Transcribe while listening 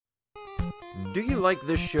Do you like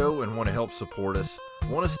this show and want to help support us?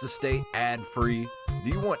 Want us to stay ad-free? Do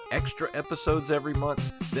you want extra episodes every month?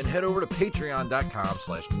 Then head over to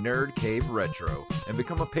patreon.com/nerdcaveretro and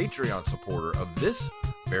become a Patreon supporter of this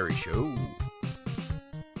very show.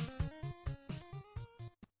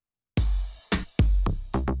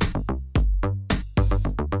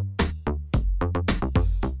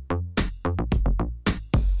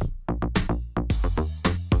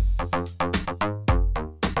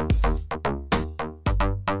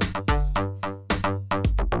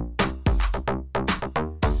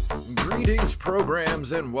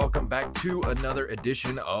 Programs, and welcome back to another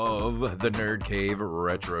edition of the Nerd Cave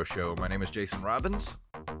Retro Show. My name is Jason Robbins.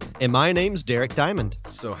 And my name's Derek Diamond.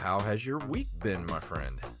 So how has your week been, my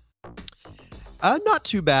friend? Not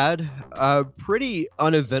too bad. Pretty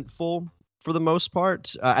uneventful for the most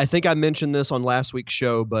part. I think I mentioned this on last week's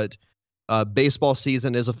show, but baseball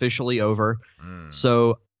season is officially over.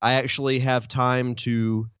 So I actually have time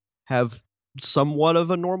to have somewhat of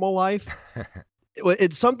a normal life.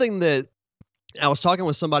 It's something that I was talking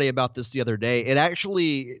with somebody about this the other day. It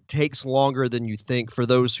actually takes longer than you think for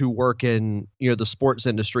those who work in, the sports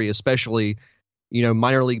industry, especially,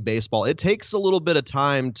 minor league baseball. It takes a little bit of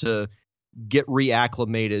time to get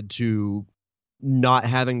reacclimated to not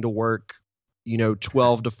having to work,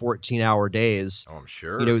 12 to 14 hour days. Oh, I'm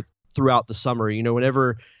sure. Throughout the summer.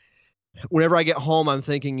 Whenever I get home, I'm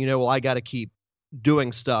thinking, well, I got to keep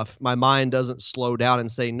doing stuff. My mind doesn't slow down and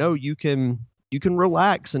say, no, you can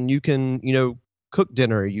relax and you can, cook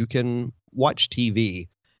dinner. You can watch TV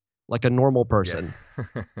like a normal person.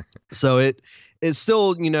 Yeah. So it's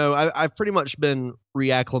still, I've pretty much been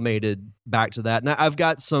reacclimated back to that. Now I've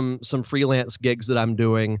got some freelance gigs that I'm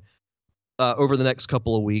doing over the next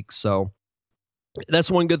couple of weeks. So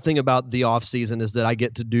that's one good thing about the off season is that I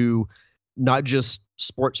get to do not just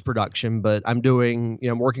sports production, but I'm doing,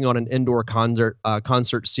 I'm working on an indoor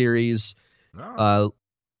concert series. Oh.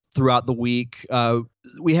 Throughout the week.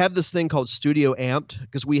 We have this thing called Studio Amped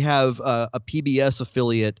because we have a PBS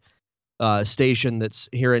affiliate station that's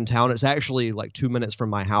here in town. It's actually like 2 minutes from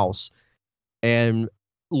my house. And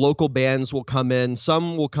local bands will come in.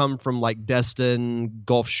 Some will come from like Destin,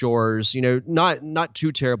 Gulf Shores, not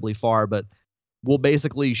too terribly far, but we'll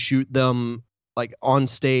basically shoot them like on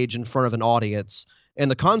stage in front of an audience.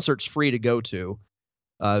 And the concert's free to go to.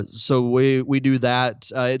 So we do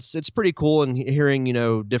that. It's pretty cool, and hearing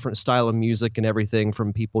different style of music and everything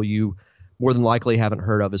from people you more than likely haven't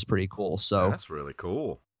heard of is pretty cool. So that's really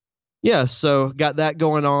cool. Yeah, so got that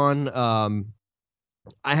going on.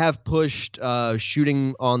 I have pushed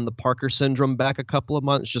shooting on the Parker Syndrome back a couple of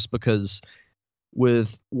months just because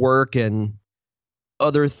with work and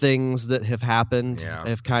other things that have happened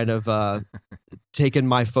have kind of taken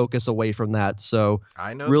my focus away from that. So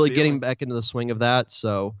I know really getting back into the swing of that.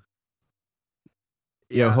 So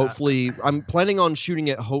hopefully I'm planning on shooting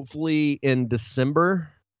it hopefully in December.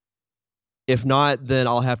 If not, then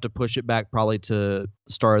I'll have to push it back probably to the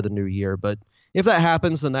start of the new year. But if that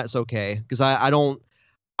happens, then that's okay. Because I don't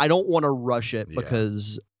want to rush it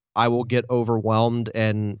because I will get overwhelmed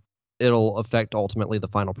and it'll affect ultimately the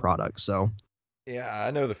final product. So yeah, I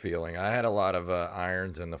know the feeling. I had a lot of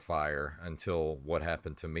irons in the fire until what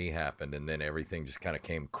happened to me happened, and then everything just kind of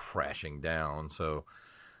came crashing down. So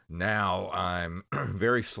now I'm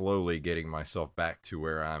very slowly getting myself back to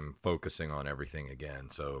where I'm focusing on everything again.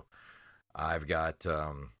 So I've got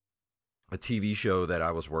a TV show that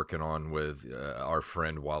I was working on with our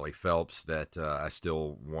friend Wally Phelps that I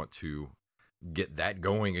still want to get that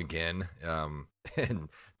going again, and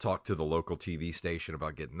talk to the local TV station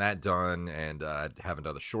about getting that done, and I have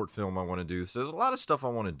another short film I want to do. So there's a lot of stuff I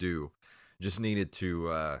want to do. Just needed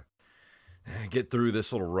to get through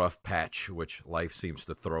this little rough patch, which life seems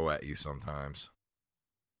to throw at you sometimes.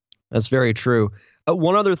 That's very true.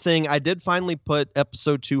 One other thing, I did finally put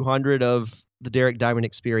episode 200 of the Derek Diamond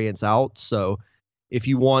Experience out, so if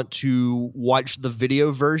you want to watch the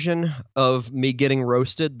video version of me getting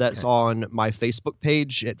roasted, that's on my Facebook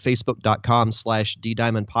page at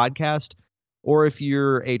facebook.com/DDiamondPodcast. Or if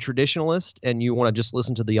you're a traditionalist and you want to just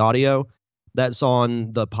listen to the audio, that's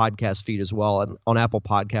on the podcast feed as well, and on Apple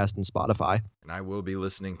Podcast and Spotify. And I will be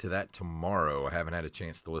listening to that tomorrow. I haven't had a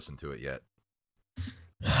chance to listen to it yet.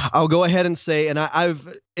 I'll go ahead and say, and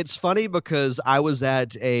it's funny because I was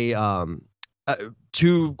at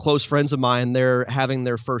two close friends of mine, they're having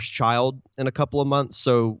their first child in a couple of months.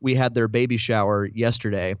 So we had their baby shower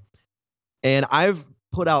yesterday, and I've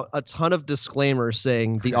put out a ton of disclaimers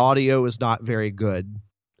saying the audio is not very good.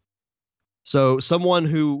 So someone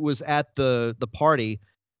who was at the party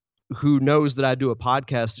who knows that I do a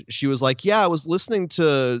podcast, she was like, "Yeah, I was listening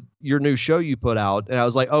to your new show you put out," and I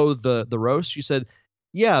was like, "Oh, the roast." She said,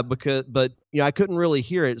 "Yeah, but I couldn't really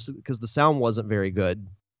hear it because the sound wasn't very good."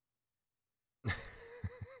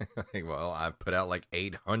 Well, I put out like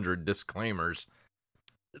 800 disclaimers.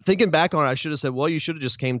 Thinking back on it, I should have said, "Well, you should have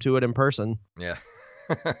just came to it in person." Yeah.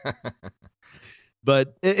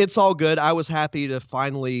 But it's all good. I was happy to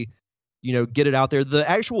finally, get it out there. The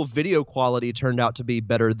actual video quality turned out to be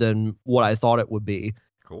better than what I thought it would be.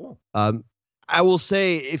 Cool. I will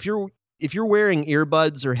say if you're wearing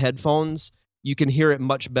earbuds or headphones, you can hear it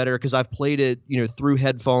much better because I've played it, through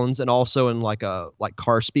headphones and also in like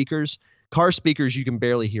car speakers. Car speakers, you can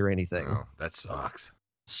barely hear anything. Oh, that sucks.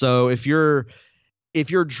 So if you're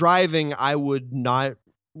driving, I would not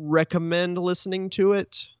recommend listening to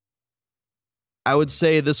it. I would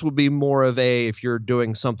say this would be more of if you're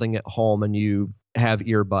doing something at home and you have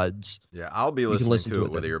earbuds. Yeah, I'll be listening to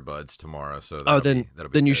it with earbuds tomorrow. So then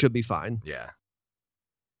you should be fine. Yeah.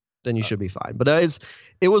 Then you should be fine. But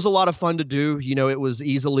it was a lot of fun to do. It was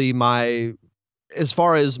easily as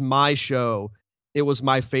far as my show, it was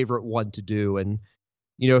my favorite one to do. And,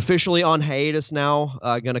 officially on hiatus now,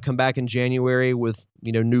 going to come back in January with,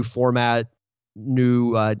 new format,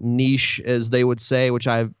 new niche, as they would say, which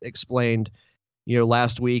I've explained,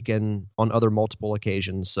 last week and on other multiple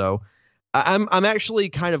occasions. So I'm actually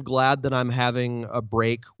kind of glad that I'm having a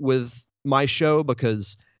break with my show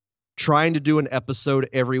because trying to do an episode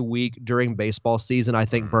every week during baseball season, I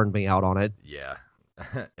think burned me out on it. Yeah.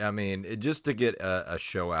 I mean, just to get a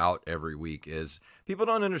show out every week is people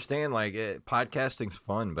don't understand podcasting's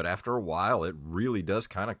fun, but after a while it really does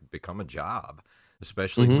kind of become a job,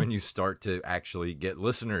 especially when you start to actually get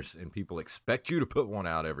listeners and people expect you to put one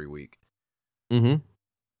out every week. Mm-hmm.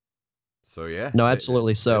 So yeah, no,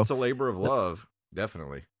 absolutely. So it's a labor of love,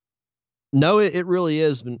 definitely. No, it really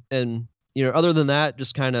is, and other than that,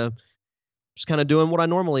 just kind of doing what I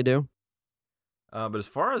normally do. But as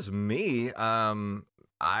far as me,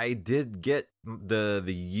 I did get the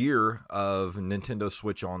year of Nintendo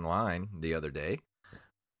Switch Online the other day,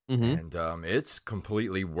 and it's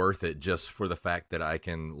completely worth it just for the fact that I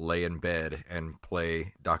can lay in bed and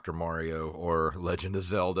play Dr. Mario or Legend of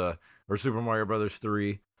Zelda or Super Mario Brothers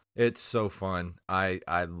 3. It's so fun. I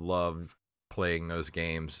love playing those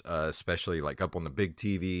games, especially like up on the big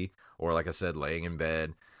TV or, like I said, laying in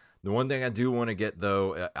bed. The one thing I do want to get,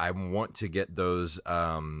 though, I want to get those the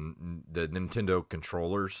Nintendo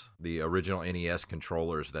controllers, the original NES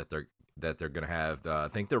controllers that they're going to have. I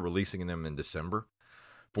think they're releasing them in December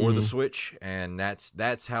for the Switch, and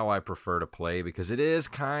that's how I prefer to play because it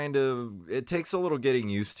takes a little getting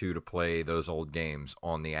used to play those old games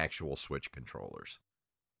on the actual Switch controllers.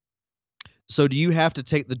 So do you have to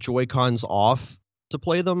take the Joy-Cons off to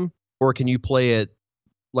play them, or can you play it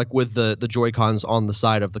like with the Joy-Cons on the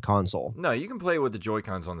side of the console? No, you can play with the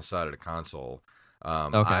Joy-Cons on the side of the console.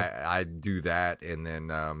 Okay. I do that, and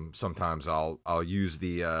then sometimes I'll use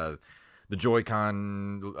the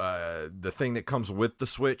Joy-Con, the thing that comes with the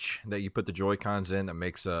Switch that you put the Joy-Cons in that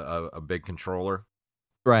makes a big controller.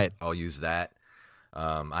 Right. I'll use that.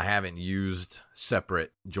 I haven't used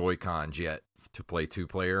separate Joy-Cons yet to play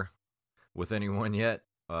two-player with anyone yet.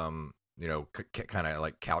 Kind of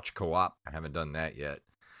like couch co-op. I haven't done that yet.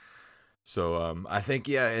 So I think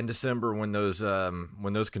in December when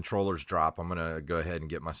those controllers drop, I'm gonna go ahead and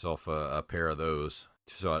get myself a pair of those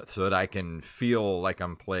so that I can feel like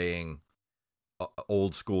I'm playing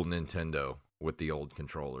old school Nintendo with the old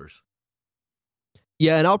controllers.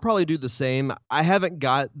 Yeah, and I'll probably do the same. I haven't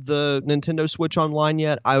got the Nintendo Switch Online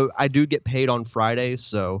yet. I do get paid on Friday,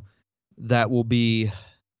 so that will be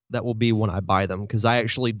when I buy them because I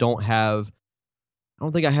actually don't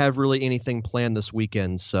think I have really anything planned this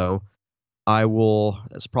weekend, so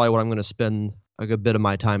that's probably what I'm going to spend a good bit of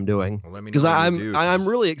my time doing. Well, let me know because when I'm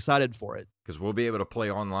really excited for it. Because we'll be able to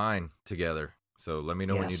play online together. So let me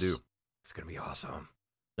know when you do. It's going to be awesome.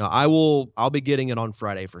 No, I'll be getting it on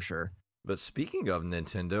Friday for sure. But speaking of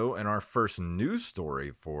Nintendo, and our first news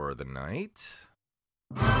story for the night.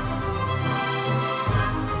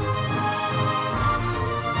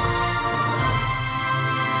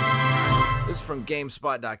 This is from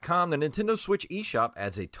GameSpot.com. The Nintendo Switch eShop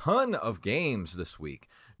adds a ton of games this week.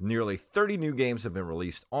 Nearly 30 new games have been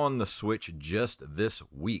released on the Switch just this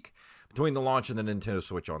week. Between the launch of the Nintendo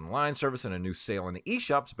Switch Online service and a new sale in the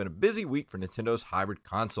eShop, it's been a busy week for Nintendo's hybrid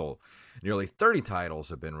console. Nearly 30 titles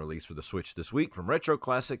have been released for the Switch this week, from retro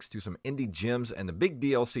classics to some indie gems and the big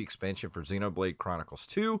DLC expansion for Xenoblade Chronicles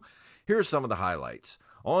 2. Here are some of the highlights.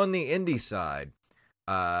 On the indie side,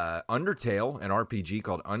 Undertale, an RPG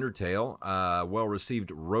called Undertale, well-received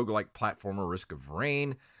roguelike platformer Risk of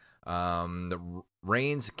Rain, The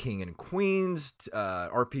Reigns King and Queens,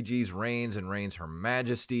 RPGs Reigns and Reigns Her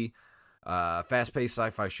Majesty, fast-paced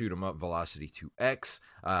sci-fi shoot 'em up Velocity 2X.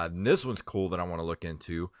 This one's cool that I want to look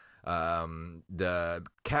into. The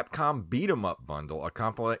Capcom Beat 'em Up bundle,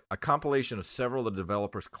 a compilation of several of the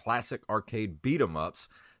developers' classic arcade beat 'em ups.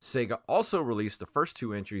 Sega also released the first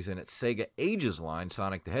 2 entries in its Sega Ages line,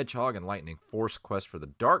 Sonic the Hedgehog and Lightning Force Quest for the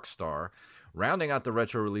Dark Star. Rounding out the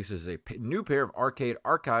retro releases a new pair of arcade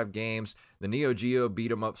archive games, the Neo Geo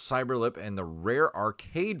Beat 'em Up Cyberlip and the rare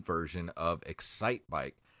arcade version of Excite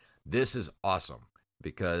Bike. This is awesome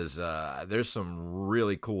because there's some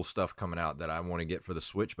really cool stuff coming out that I want to get for the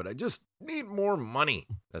Switch, but I just need more money.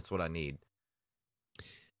 That's what I need.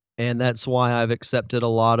 And that's why I've accepted a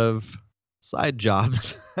lot of side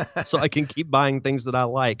jobs so I can keep buying things that I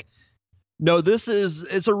like. No,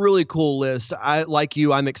 it's a really cool list.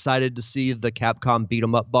 I'm excited to see the Capcom Beat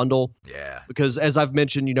 'em Up bundle. Yeah. Because as I've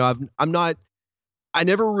mentioned, I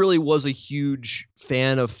never really was a huge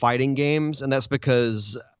fan of fighting games, and that's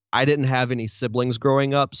because I didn't have any siblings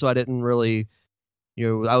growing up, so I didn't really,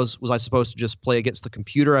 was I supposed to just play against the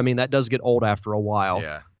computer? I mean, that does get old after a while.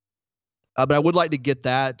 Yeah. But I would like to get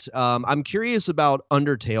that. I'm curious about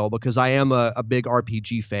Undertale because I am a big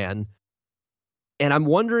RPG fan. And I'm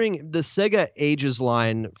wondering, the Sega Ages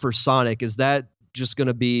line for Sonic, is that just going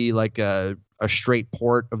to be like a straight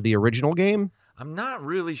port of the original game? I'm not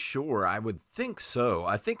really sure. I would think so.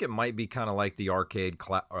 I think it might be kind of like the arcade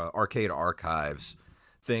archives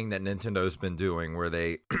thing that Nintendo's been doing, where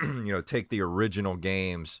they take the original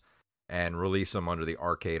games and release them under the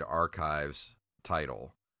arcade archives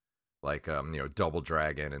title, like Double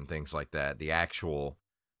Dragon and things like that. The actual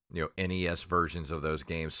NES versions of those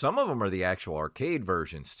games. Some of them are the actual arcade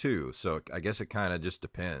versions too, so I guess it kind of just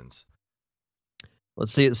depends.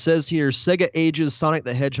 Let's see, it says here, Sega Ages Sonic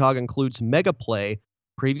the Hedgehog includes Mega Play,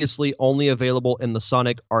 previously only available in the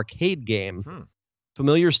Sonic arcade game.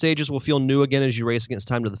 Familiar stages will feel new again as you race against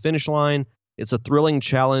time to the finish line. It's a thrilling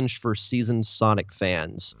challenge for seasoned Sonic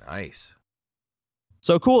fans. Nice.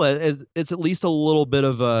 So cool. It's at least a little bit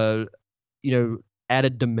of a,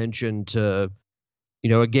 added dimension to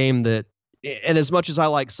a game that, and as much as I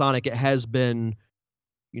like Sonic, it has been,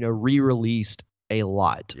 re-released a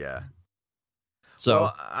lot. Yeah. So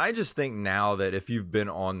well, I just think now that if you've been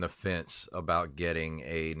on the fence about getting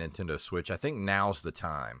a Nintendo Switch, I think now's the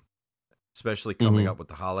time, especially coming up with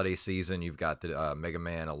the holiday season. You've got the Mega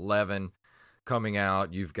Man 11 coming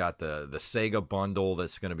out. You've got the Sega bundle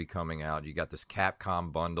that's going to be coming out. You got this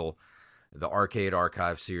Capcom bundle, the Arcade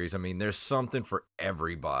Archive series. I mean, there's something for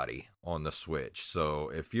everybody on the Switch. So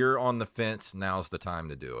if you're on the fence, now's the time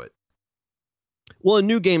to do it. Well, and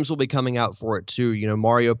new games will be coming out for it too.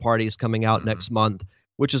 Mario Party is coming out next month,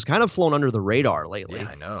 which has kind of flown under the radar lately. Yeah,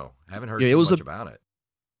 I know. I haven't heard too much about it.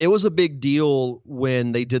 It was a big deal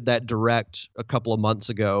when they did that direct a couple of months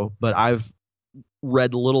ago, but I've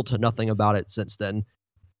read little to nothing about it since then. And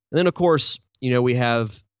then, of course, we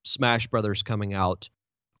have Smash Brothers coming out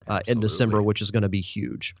in December, which is going to be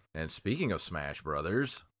huge. And speaking of Smash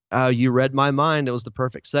Brothers, you read my mind. It was the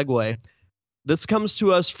perfect segue. This comes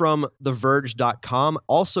to us from TheVerge.com,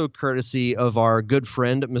 also courtesy of our good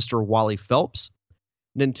friend, Mr. Wally Phelps.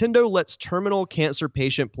 Nintendo lets terminal cancer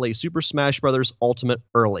patient play Super Smash Bros. Ultimate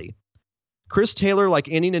early. Chris Taylor, like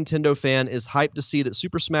any Nintendo fan, is hyped to see that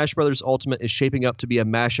Super Smash Bros. Ultimate is shaping up to be a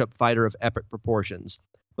mashup fighter of epic proportions.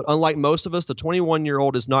 But unlike most of us, the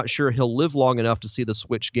 21-year-old is not sure he'll live long enough to see the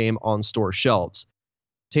Switch game on store shelves.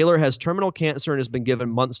 Taylor has terminal cancer and has been given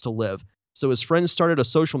months to live, so his friends started a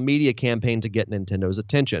social media campaign to get Nintendo's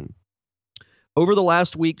attention. Over the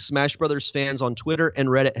last week, Smash Brothers fans on Twitter and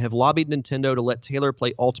Reddit have lobbied Nintendo to let Taylor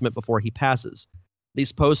play Ultimate before he passes.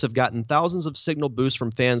 These posts have gotten thousands of signal boosts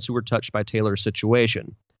from fans who were touched by Taylor's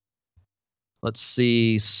situation. Let's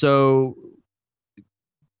see. So,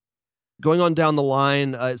 going on down the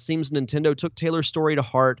line, it seems Nintendo took Taylor's story to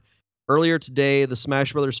heart. Earlier today, the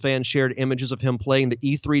Smash Brothers fan shared images of him playing the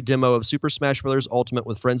E3 demo of Super Smash Bros. Ultimate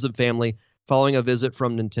with friends and family following a visit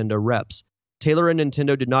from Nintendo reps. Taylor and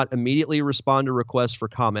Nintendo did not immediately respond to requests for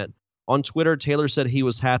comment. On Twitter, Taylor said he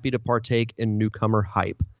was happy to partake in newcomer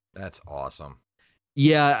hype. That's awesome.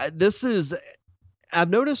 Yeah, I've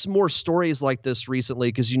noticed more stories like this recently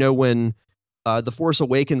because, when The Force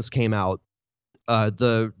Awakens came out,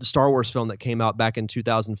 the Star Wars film that came out back in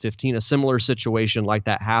 2015, a similar situation like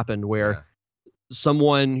that happened where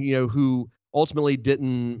someone, who ultimately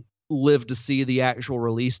didn't live to see the actual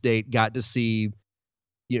release date got to see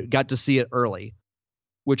it early,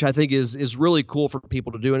 which I think is really cool for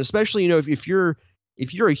people to do. And especially, if you're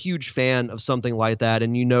a huge fan of something like that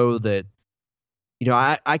and that,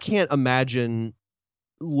 I can't imagine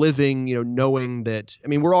living, knowing that, I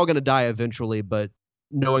mean, we're all going to die eventually, but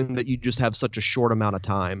knowing that you just have such a short amount of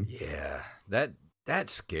time. Yeah, that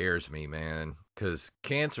scares me, man, because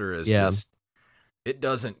cancer is Yeah. just, it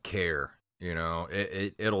doesn't care,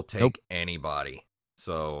 it'll take Nope. anybody.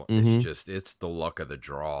 So Mhm. it's the luck of the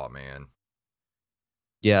draw, man.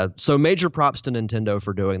 Yeah. So major props to Nintendo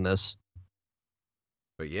for doing this.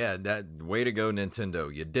 But yeah, that way to go,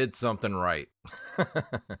 Nintendo. You did something right.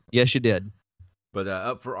 Yes, you did. But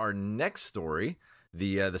up for our next story,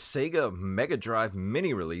 the Sega Mega Drive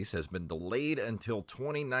mini release has been delayed until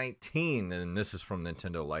 2019, and this is from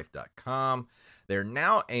NintendoLife.com. They're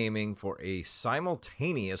now aiming for a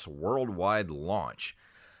simultaneous worldwide launch.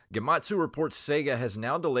 Gematsu reports Sega has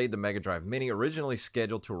now delayed the Mega Drive Mini, originally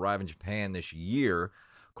scheduled to arrive in Japan this year.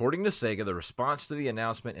 According to Sega, the response to the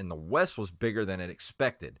announcement in the West was bigger than it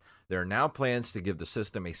expected. There are now plans to give the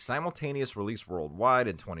system a simultaneous release worldwide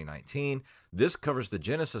in 2019. This covers the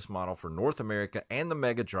Genesis model for North America and the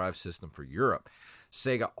Mega Drive system for Europe.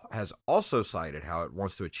 Sega has also cited how it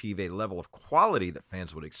wants to achieve a level of quality that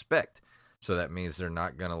fans would expect. So that means they're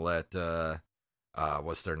not going to let,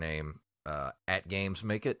 what's their name, At Games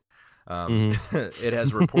make it. It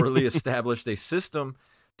has reportedly established a system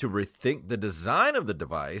to rethink the design of the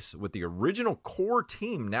device, with the original core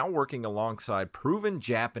team now working alongside proven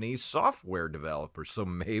Japanese software developers. So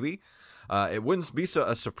maybe it wouldn't be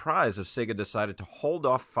a surprise if Sega decided to hold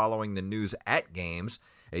off following the news. At Games,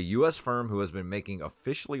 a U.S. firm who has been making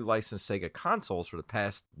officially licensed Sega consoles for the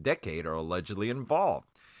past decade, are allegedly involved.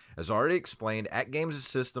 As already explained, At Games'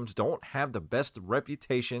 systems don't have the best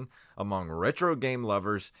reputation among retro game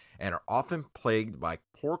lovers and are often plagued by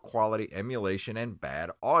poor quality emulation and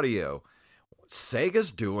bad audio.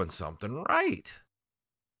 Sega's doing something right.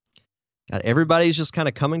 God, everybody's just kind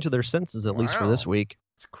of coming to their senses, at least for this week.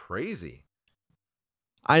 It's crazy.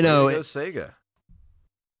 I know. Way to go, Sega.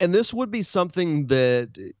 And this would be something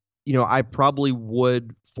that, I probably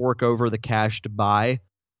would fork over the cash to buy.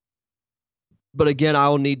 But again,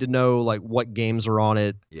 I'll need to know like what games are on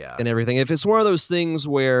it and everything. If it's one of those things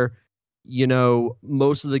where,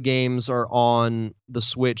 most of the games are on the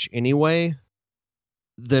Switch anyway,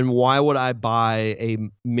 then why would I buy a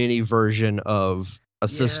mini version of a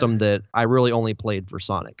system that I really only played for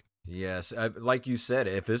Sonic? Yes, like you said,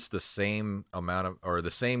 if it's the same amount of, or the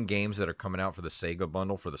same games that are coming out for the Sega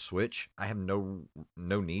bundle for the Switch, I have no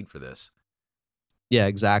need for this. Yeah,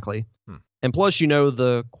 exactly. And plus,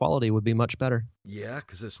 the quality would be much better. Yeah,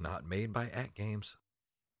 because it's not made by At Games.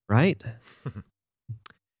 Right.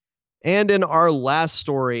 And in our last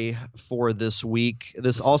story for this week,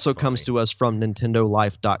 this also comes to us from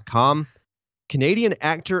NintendoLife.com. Canadian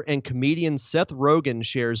actor and comedian Seth Rogen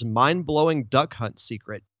shares mind-blowing Duck Hunt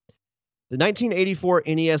secret. The 1984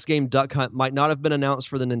 NES game Duck Hunt might not have been announced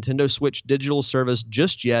for the Nintendo Switch digital service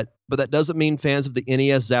just yet, but that doesn't mean fans of the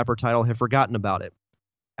NES Zapper title have forgotten about it.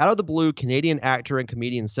 Out of the blue, Canadian actor and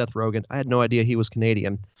comedian Seth Rogen, I had no idea he was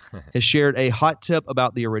Canadian, has shared a hot tip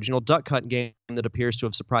about the original Duck Hunt game that appears to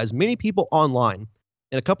have surprised many people online.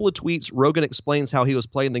 In a couple of tweets, Rogen explains how he was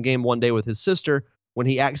playing the game one day with his sister when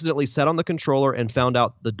he accidentally sat on the controller and found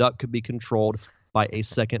out the duck could be controlled by a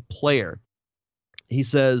second player. He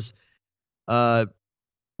says, my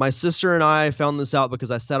sister and I found this out because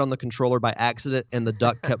I sat on the controller by accident and the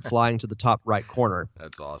duck kept flying to the top right corner.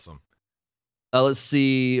 That's awesome. Let's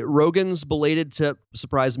see. Rogen's belated tip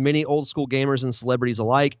surprised many old school gamers and celebrities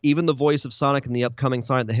alike. Even the voice of Sonic in the upcoming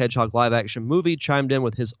Sonic the Hedgehog live action movie chimed in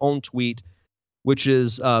with his own tweet, which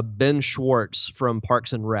is Ben Schwartz from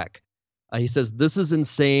Parks and Rec. He says, "This is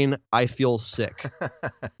insane. I feel sick."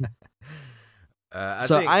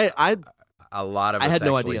 A lot of us had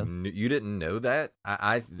no actually idea. You didn't know that?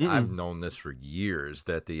 I've known this for years,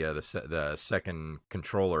 that the second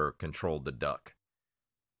controller controlled the duck.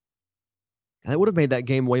 That would have made that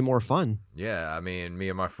game way more fun. Yeah, I mean, me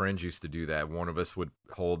and my friends used to do that. One of us would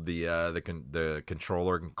hold the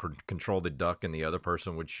controller and control the duck, and the other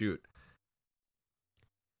person would shoot.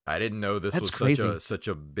 I didn't know this was crazy. such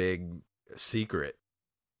a big secret.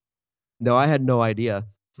 No, I had no idea.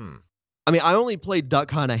 I mean, I only played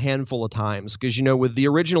Duck Hunt a handful of times because, with the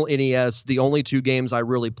original NES, the only two games I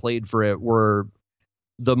really played for it were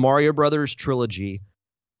the Mario Brothers trilogy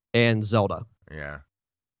and Zelda. Yeah.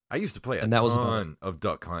 I used to play a ton of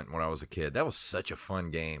Duck Hunt when I was a kid. That was such a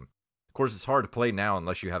fun game. Of course, it's hard to play now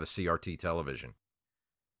unless you have a CRT television.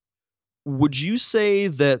 Would you say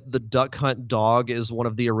that the Duck Hunt dog is one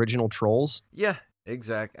of the original trolls? Yeah,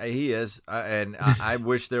 exactly. He is. And I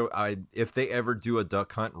wish if they ever do a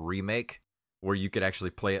Duck Hunt remake where you could actually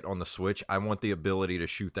play it on the Switch, I want the ability to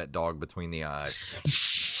shoot that dog between the eyes.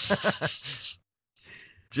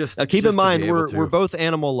 Just Now, keep just in to mind be able we're to. both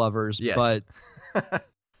animal lovers, Yes. but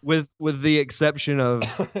with the exception of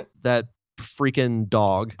that freaking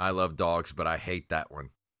dog. I love dogs, but I hate that one.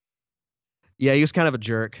 Yeah, he was kind of a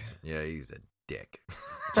jerk. Yeah, he's a dick.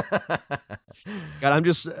 God, I'm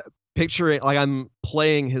just picturing like I'm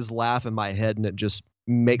playing his laugh in my head, and it just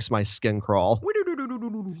makes my skin crawl.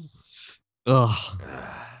 Ugh,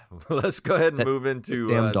 Let's go ahead and That- move into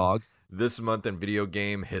damn dog. this month in video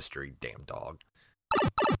game history. Damn dog.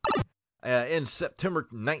 In September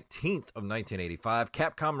 19th of 1985,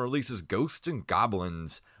 Capcom releases Ghosts and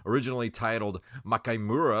Goblins. Originally titled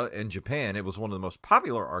Makaimura in Japan, it was one of the most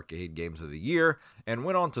popular arcade games of the year and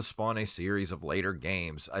went on to spawn a series of later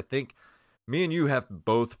games. I think me and you have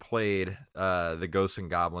both played the Ghosts and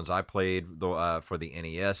Goblins. I played for the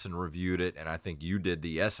NES and reviewed it, and I think you did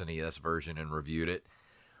the SNES version and reviewed it.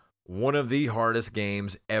 One of the hardest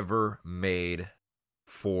games ever made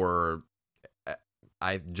for...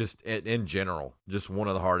 in general, just one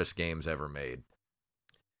of the hardest games ever made.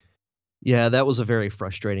 Yeah, that was a very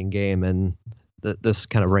frustrating game, and this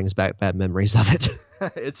kind of brings back bad memories of it.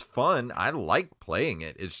 It's fun. I like playing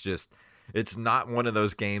it. It's not one of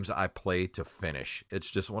those games I play to finish. It's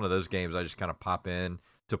just one of those games I just kind of pop in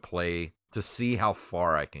to play to see how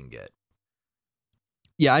far I can get.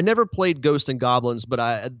 Yeah, I never played Ghosts and Goblins,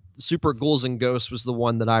 but Super Ghouls and Ghosts was the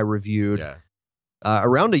one that I reviewed Yeah.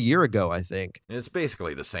 around a year ago, I think. It's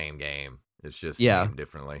basically the same game. It's just Yeah. named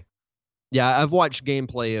differently. Yeah, I've watched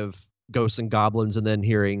gameplay of Ghosts and Goblins, and then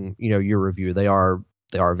hearing your review. They are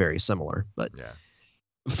very similar, but Yeah.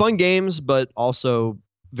 fun games, but also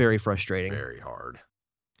very frustrating. Very hard.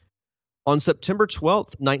 On September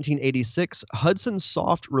 12th, 1986, Hudson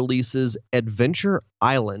Soft releases Adventure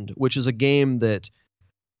Island, which is a game that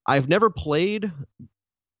I've never played,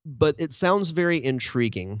 but it sounds very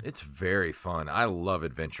intriguing. It's very fun. I love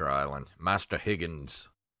Adventure Island. Master Higgins.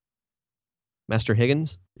 Master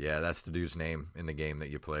Higgins? Yeah, that's the dude's name in the game that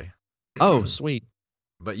you play. Oh, sweet.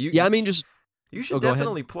 But you Yeah, I mean, just you should go ahead.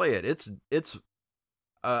 definitely play it. It's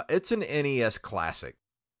an NES classic.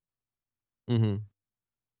 hmm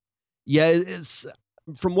Yeah, it's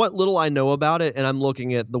from what little I know about it, and I'm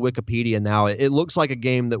looking at the Wikipedia now. It looks like a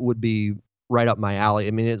game that would be right up my alley.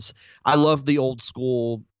 I mean, I love the old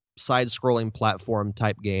school side-scrolling platform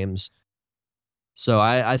type games, so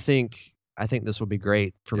I think this would be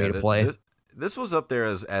great for me to play. This was up there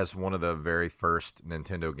as one of the very first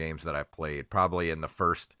Nintendo games that I played. Probably in the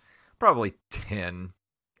first 10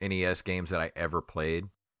 NES games that I ever played,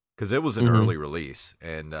 because it was an early release.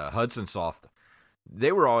 And Hudson Soft,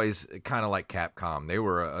 they were always kind of like Capcom. They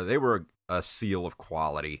were a seal of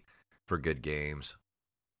quality for good games.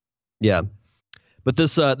 Yeah, but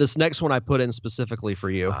this next one I put in specifically for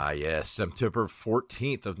you. Yes, September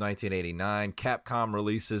 14th of 1989, Capcom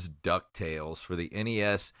releases DuckTales for the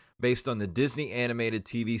NES, based on the Disney animated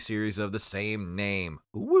TV series of the same name.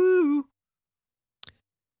 Woo!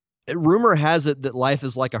 Rumor has it that life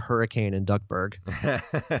is like a hurricane in Duckburg.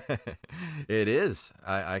 It is.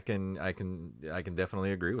 I can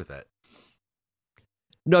definitely agree with that.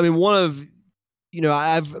 No, I mean,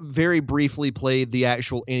 I've very briefly played the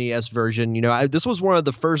actual NES version. This was one of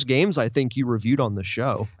the first games I think you reviewed on the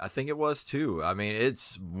show. I think it was too. I mean,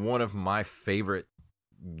 it's one of my favorite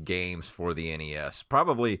games for the NES.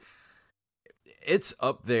 Probably it's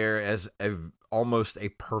up there as almost a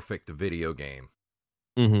perfect video game.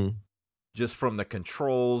 Mm-hmm. Just from the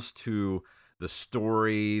controls to the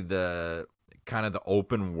story, the kind of the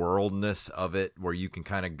open worldness of it, where you can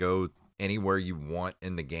kind of go anywhere you want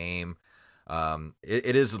in the game.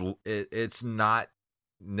 It's not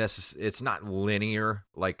linear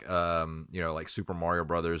like like Super Mario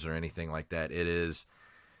Brothers or anything like that. It is,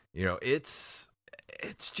 it's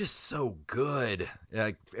just so good.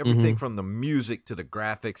 Like everything from the music to the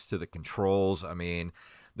graphics to the controls. I mean,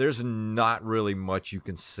 there's not really much you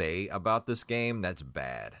can say about this game that's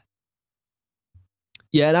bad.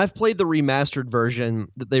 Yeah, and I've played the remastered version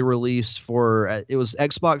that they released for it was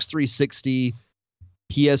Xbox 360,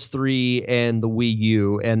 PS3, and the Wii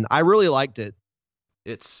U, and I really liked it.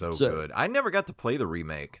 It's so good. I never got to play the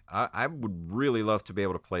remake. I would really love to be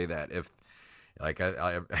able to play that. If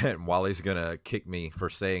and Wally's gonna kick me for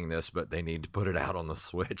saying this, but they need to put it out on the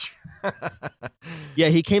Switch. Yeah,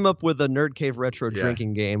 he came up with a Nerd Cave Retro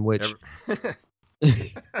drinking game, which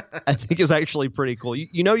I think is actually pretty cool.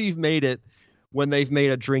 You've made it when they've made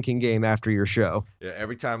a drinking game after your show. Yeah,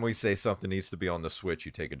 every time we say something needs to be on the Switch,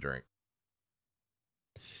 you take a drink.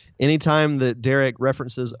 Anytime that Derek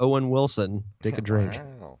references Owen Wilson, take a drink.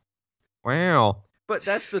 Wow. But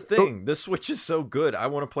that's the thing. The Switch is so good. I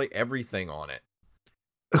want to play everything on it.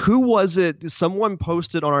 Who was it? Someone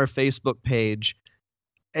posted on our Facebook page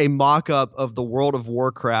a mock-up of the World of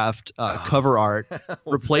Warcraft cover art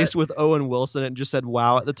replaced with Owen Wilson and just said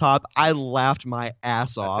 "Wow" at the top. I laughed my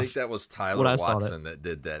ass off. I think that was Tyler when I saw Watson that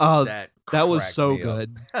did that. That was so me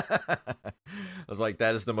good. I was like,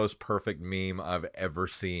 that is the most perfect meme I've ever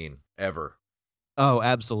seen, ever. Oh,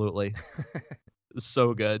 absolutely.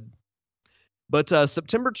 So good. But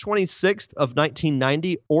September 26th of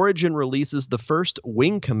 1990, Origin releases the first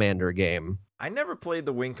Wing Commander game. I never played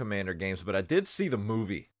the Wing Commander games, but I did see the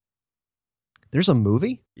movie. There's a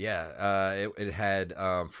movie? Yeah, it had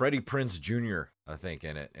Freddie Prinze Jr., I think,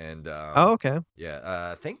 in it. And oh, okay.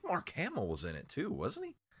 Yeah, I think Mark Hamill was in it too, wasn't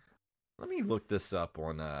he? Let me look this up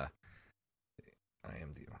on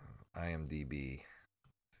IMDb.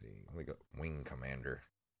 Let's see, we got Wing Commander.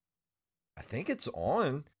 I think it's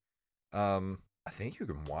on. I think you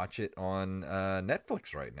can watch it on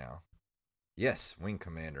Netflix right now. Yes, Wing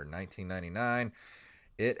Commander, 1999.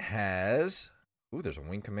 It has. Ooh, there's a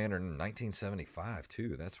Wing Commander in 1975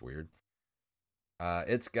 too. That's weird.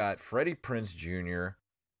 It's got Freddie Prinze Jr.,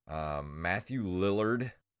 Matthew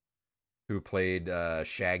Lillard, who played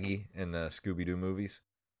Shaggy in the Scooby-Doo movies.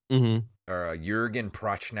 Mm-hmm. Or Jurgen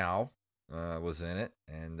Prochnow was in it.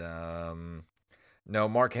 And no,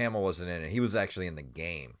 Mark Hamill wasn't in it. He was actually in the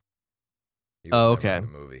game. He was okay. In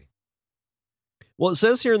the movie. Well, it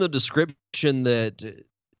says here in the description that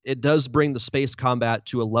it does bring the space combat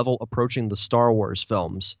to a level approaching the Star Wars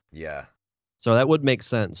films. Yeah. So that would make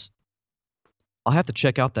sense. I'll have to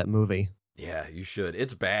check out that movie. Yeah, you should.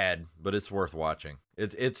 It's bad, but it's worth watching.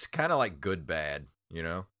 It's kind of like good bad, you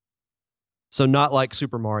know? So not like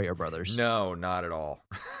Super Mario Brothers. No, not at all.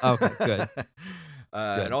 Okay, good. Good.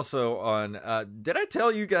 And also on, did I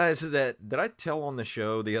tell you guys that, did I tell on the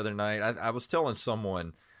show the other night? I was telling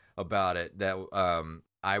someone about it that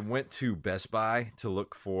I went to Best Buy to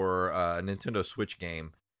look for a Nintendo Switch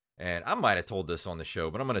game. And I might have told this on the show,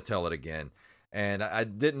 but I'm going to tell it again. And I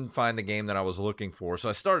didn't find the game that I was looking for.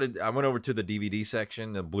 So I went over to the DVD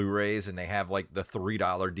section, the Blu-rays, and they have like the $3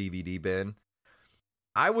 DVD bin.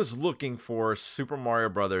 I was looking for Super Mario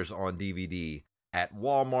Brothers on DVD at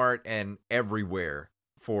Walmart and everywhere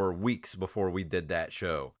for weeks before we did that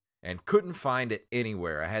show and couldn't find it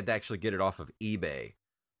anywhere. I had to actually get it off of eBay.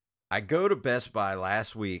 I go to Best Buy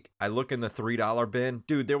last week. I look in the $3 bin.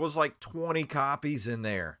 Dude, there was like 20 copies in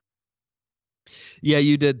there. Yeah,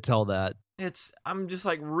 you did tell that. I'm just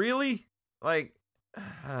like, really? Like,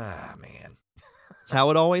 man. It's how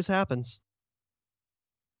it always happens.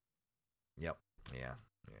 Yep. Yeah.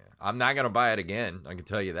 I'm not going to buy it again. I can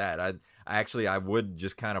tell you that. I would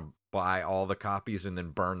just kind of buy all the copies and then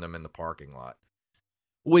burn them in the parking lot.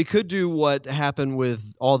 We could do what happened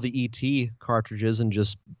with all the ET cartridges and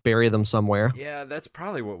just bury them somewhere. Yeah, that's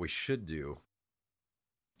probably what we should do.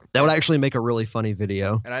 That would actually make a really funny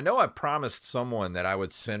video. And I know I promised someone that I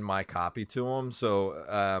would send my copy to them,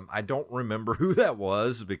 so I don't remember who that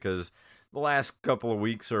was because the last couple of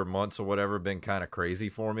weeks or months or whatever have been kind of crazy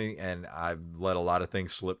for me, and I've let a lot of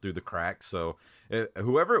things slip through the cracks. So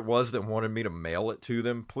whoever it was that wanted me to mail it to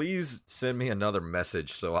them, please send me another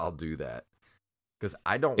message so I'll do that because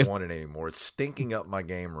I don't want it anymore. It's stinking up my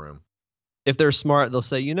game room. If they're smart, they'll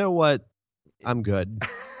say, you know what? I'm good.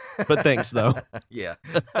 But thanks, though. Yeah.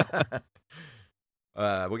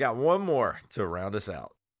 We got one more to round us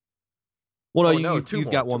out. Well,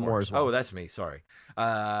 you've got one more as well. Oh, that's me. Sorry.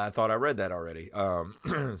 I thought I read that already.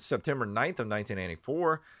 September 9th of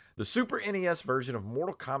 1984, the Super NES version of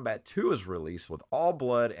Mortal Kombat 2 is released with all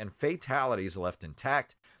blood and fatalities left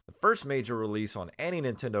intact. The first major release on any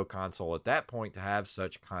Nintendo console at that point to have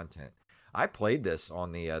such content. I played this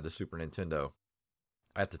on the Super Nintendo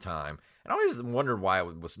at the time. And I always wondered why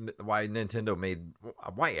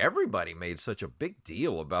everybody made such a big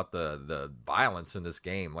deal about the violence in this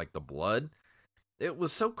game, like the blood. It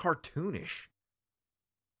was so cartoonish.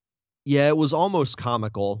 Yeah, it was almost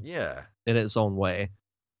comical. Yeah. In its own way.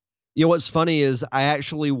 You know, what's funny is I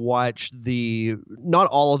actually watched not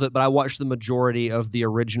all of it, but I watched the majority of the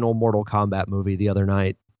original Mortal Kombat movie the other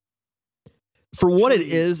night. For what it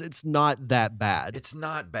is, it's not that bad. It's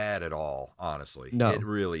not bad at all, honestly. No. It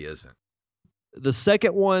really isn't. The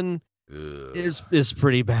second one is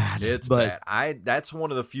pretty bad. It's bad. That's one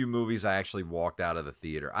of the few movies I actually walked out of the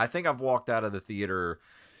theater. I think I've walked out of the theater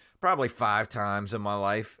probably 5 times in my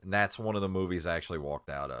life, and that's one of the movies I actually walked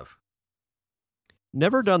out of.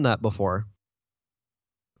 Never done that before.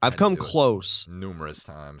 I've come close numerous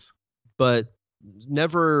times, but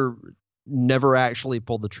never actually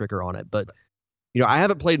pulled the trigger on it. But you know, I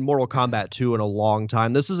haven't played Mortal Kombat 2 in a long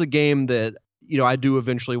time. This is a game that, you know, I do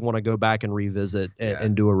eventually want to go back and revisit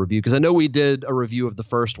and do a review, because I know we did a review of the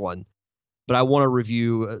first one, but I want to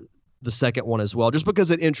review the second one as well, just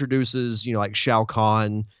because it introduces, like Shao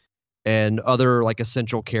Kahn and other like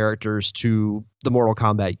essential characters to the Mortal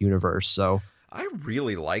Kombat universe. So I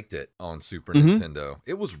really liked it on Super Mhm. Nintendo.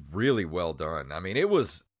 It was really well done. I mean, it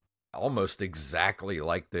was almost exactly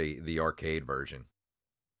like the arcade version.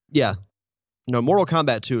 yeah, no, Mortal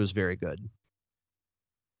Kombat 2 is very good.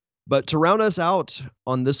 But to round us out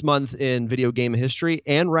on this month in video game history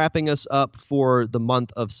and wrapping us up for the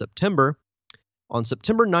month of September, on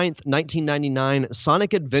September 9th, 1999,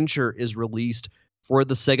 Sonic Adventure is released for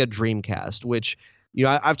the Sega Dreamcast, which,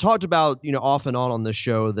 I've talked about, off and on this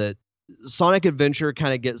show that Sonic Adventure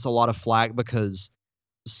kind of gets a lot of flack because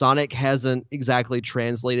Sonic hasn't exactly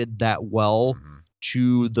translated that well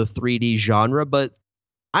to the 3D genre, but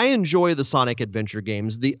I enjoy the Sonic Adventure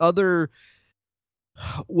games. I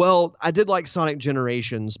did like Sonic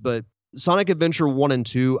Generations, but Sonic Adventure 1 and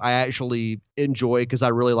 2 I actually enjoy because I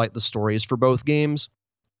really like the stories for both games.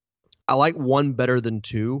 I like 1 better than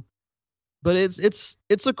 2, but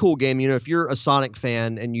it's a cool game. If you're a Sonic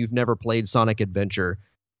fan and you've never played Sonic Adventure,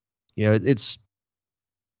 it's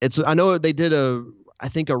I know they did I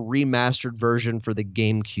think a remastered version for the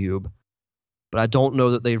GameCube, but I don't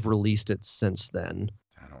know that they've released it since then.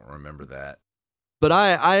 I don't remember that. But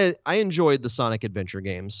I enjoyed the Sonic Adventure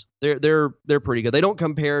games. They're pretty good. They don't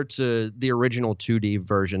compare to the original 2D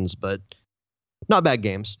versions, but not bad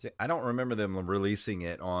games. See, I don't remember them releasing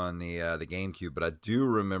it on the GameCube, but I do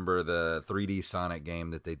remember the 3D Sonic game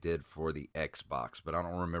that they did for the Xbox, but I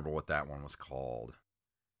don't remember what that one was called.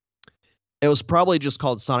 It was probably just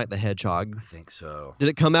called Sonic the Hedgehog. I think so. Did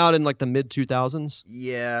it come out in like the mid 2000s?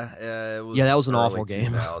 Yeah, it was. Yeah, that was an early awful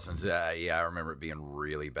game. 2000s. Yeah, I remember it being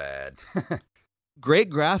really bad. Great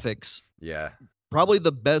graphics. Yeah. Probably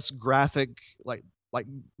the best like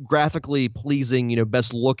graphically pleasing,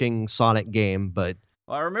 best looking Sonic game, but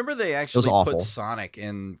well, I remember they actually awful. put Sonic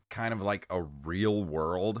in kind of like a real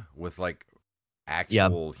world with like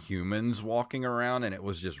actual humans walking around, and it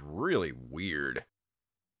was just really weird.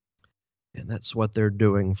 And that's what they're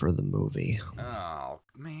doing for the movie. Oh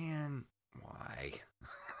man, why?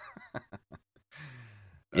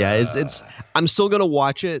 Yeah, it's I'm still gonna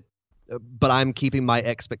watch it, but I'm keeping my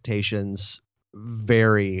expectations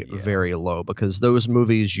very, very low because those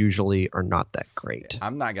movies usually are not that great.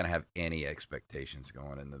 I'm not gonna have any expectations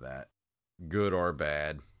going into that, good or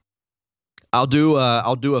bad. I'll do a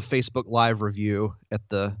Facebook Live review at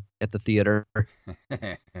the theater.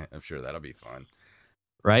 I'm sure that'll be fun.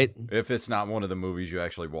 Right? If it's not one of the movies you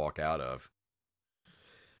actually walk out of.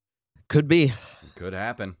 Could be. It could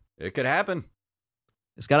happen. It could happen.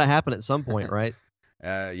 It's got to happen at some point, right?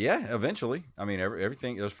 Yeah, eventually. I mean,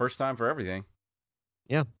 everything. It was first time for everything.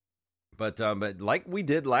 Yeah. But like we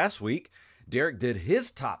did last week, Derek did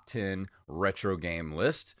his top 10 retro game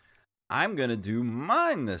list. I'm going to do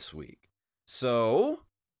mine this week. So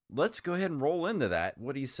let's go ahead and roll into that.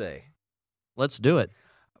 What do you say? Let's do it.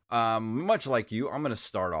 Much like you, I'm going to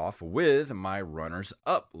start off with my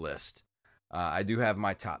runners-up list. I do have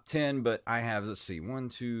my top 10, but I have, let's see, 1,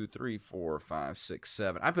 2, 3, 4, 5, 6,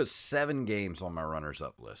 7. I put 7 games on my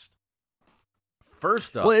runners-up list.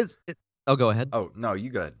 First up. Well, go ahead. Oh, no, you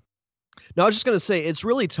go ahead. No, I was just going to say, it's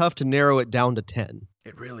really tough to narrow it down to 10.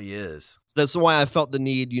 It really is. So that's why I felt the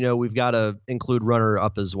need, we've got to include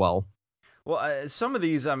runner-up as well. Well, some of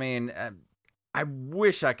these, I mean, I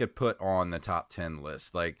wish I could put on the top 10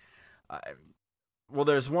 list. Like, well,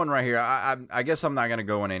 there's one right here. I guess I'm not going to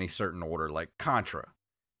go in any certain order. Like Contra.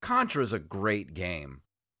 Contra is a great game,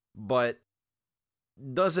 but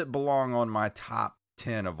does it belong on my top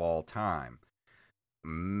 10 of all time?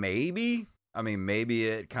 Maybe. I mean, maybe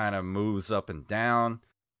it kind of moves up and down,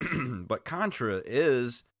 but Contra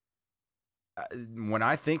is, when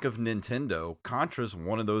I think of Nintendo, Contra is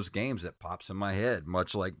one of those games that pops in my head,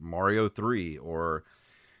 much like Mario 3 or,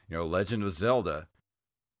 Legend of Zelda.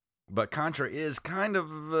 But Contra is kind of,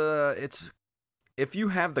 if you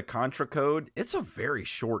have the Contra code, it's a very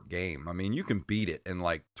short game. I mean, you can beat it in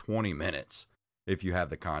like 20 minutes if you have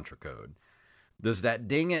the Contra code. Does that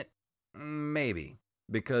ding it? Maybe.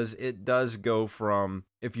 Because it does go from,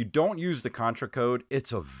 if you don't use the Contra code,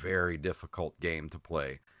 it's a very difficult game to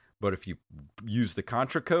play. But if you use the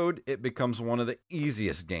Contra code, it becomes one of the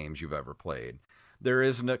easiest games you've ever played. There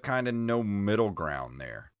is no middle ground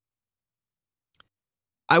there.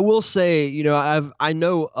 I will say, I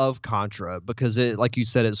know of Contra because it, like you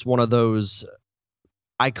said, it's one of those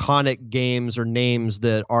iconic games or names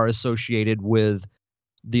that are associated with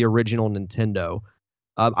the original Nintendo.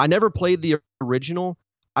 I never played the original.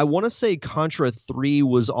 I want to say Contra 3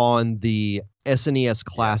 was on the SNES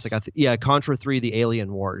Classic. Yes. Contra 3, The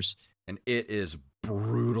Alien Wars. And it is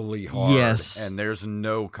brutally hard. Yes. And there's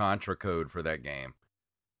no contra code for that game.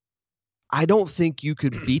 I don't think you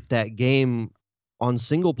could beat that game on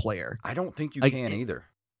single player. I don't think you Like, can either.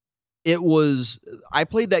 I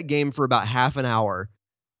played that game for about half an hour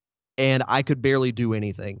and I could barely do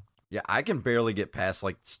anything. Yeah, I can barely get past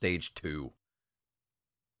like stage 2.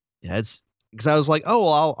 Yeah, it's because I was like, oh,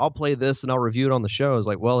 well, I'll play this and I'll review it on the show. I was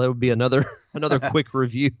like, well, it would be another quick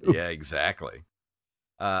review. Yeah, exactly.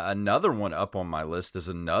 Another one up on my list is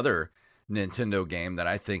another Nintendo game that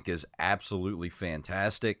I think is absolutely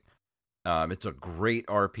fantastic. It's a great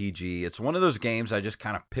RPG. It's one of those games I just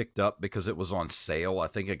kind of picked up because it was on sale. I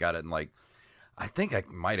think I got it I think I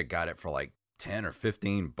might have got it for like 10 or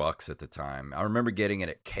 15 bucks at the time. I remember getting it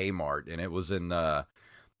at Kmart, and it was in the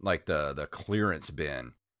clearance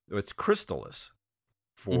bin. It's Crystalis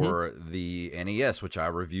for the NES, which I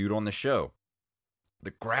reviewed on the show.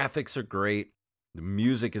 The graphics are great. The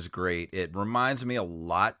music is great. It reminds me a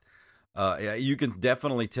lot. You can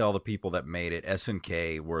definitely tell the people that made it,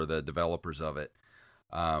 SNK, were the developers of it.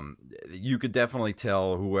 You could definitely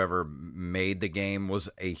tell whoever made the game was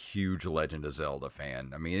a huge Legend of Zelda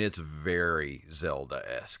fan. I mean, it's very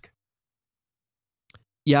Zelda-esque.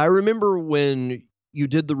 Yeah, I remember when you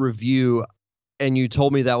did the review and you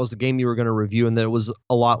told me that was the game you were going to review and that it was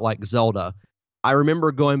a lot like Zelda. I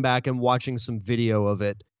remember going back and watching some video of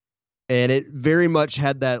it, and it very much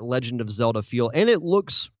had that Legend of Zelda feel, and it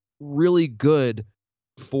looks really good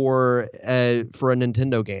for a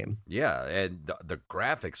Nintendo game. Yeah, and the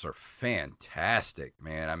graphics are fantastic,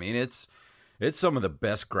 man. I mean, it's some of the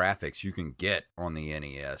best graphics you can get on the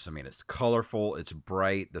NES. I mean, it's colorful, it's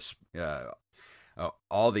bright,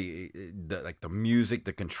 all the like the music,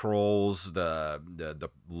 the controls, the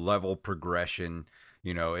level progression.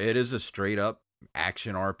 You know, it is a straight up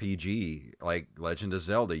action RPG like Legend of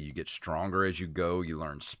Zelda. You get stronger as you go, you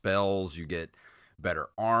learn spells, you get better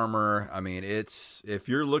armor. I mean, if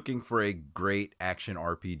you're looking for a great action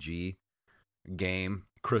RPG game,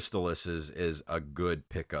 Crystalis is a good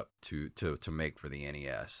pickup to make for the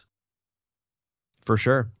NES. For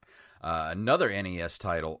sure. Another NES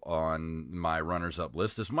title on my runners-up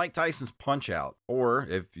list is Mike Tyson's Punch-Out!, or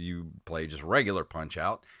if you play just regular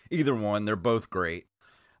Punch-Out!, either one, they're both great.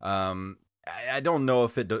 I don't know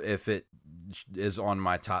if it is on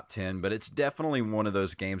my top 10, but it's definitely one of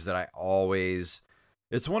those games that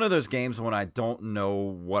it's one of those games when I don't know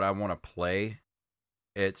what I want to play,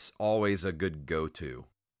 it's always a good go-to.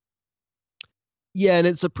 Yeah, and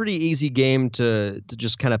it's a pretty easy game to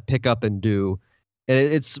just kind of pick up and do. And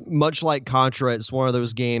it's much like Contra. It's one of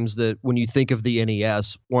those games that when you think of the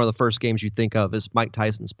NES, one of the first games you think of is Mike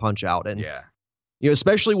Tyson's Punch-Out! And yeah, you know,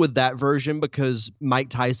 especially with that version, because Mike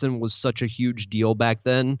Tyson was such a huge deal back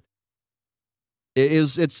then.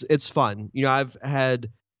 It's fun. You know, I've had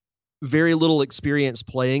very little experience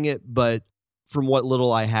playing it, but from what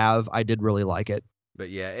little I have, I did really like it. But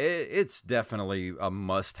yeah, it's definitely a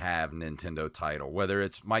must-have Nintendo title, whether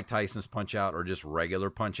it's Mike Tyson's Punch-Out! Or just regular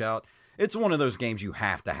Punch-Out!. It's one of those games you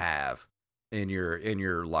have to have in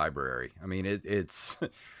your library. I mean, it's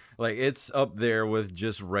like it's up there with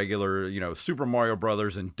just regular, you know, Super Mario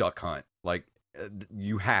Brothers and Duck Hunt. Like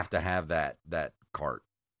you have to have that cart.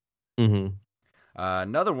 Mm-hmm.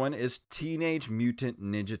 Another one is Teenage Mutant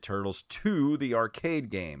Ninja Turtles 2, the arcade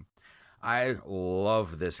game. I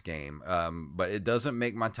love this game, but it doesn't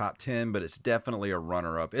make my top 10, but it's definitely a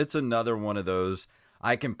runner-up. It's another one of those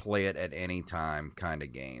I can play it at any time kind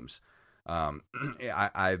of games.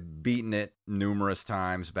 I've beaten it numerous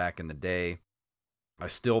times back in the day. I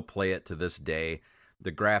still play it to this day.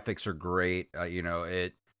 The graphics are great. You know,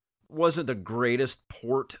 it wasn't the greatest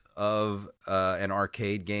port of an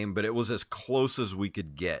arcade game, but it was as close as we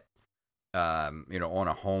could get, you know, on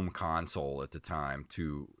a home console at the time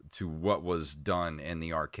to what was done in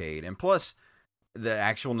the arcade. And plus, the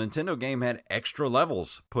actual Nintendo game had extra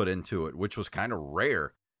levels put into it, which was kind of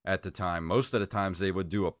rare at the time. Most of the times they would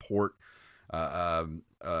do a port, an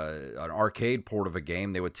arcade port of a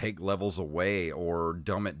game. They would take levels away or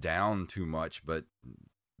dumb it down too much. But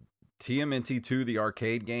TMNT 2, the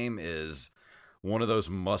arcade game, is one of those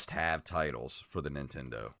must-have titles for the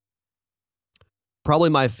Nintendo. Probably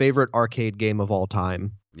my favorite arcade game of all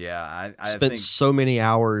time. Yeah, I spent think so many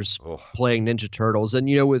hours playing Ninja Turtles, and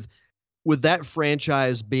you know, with that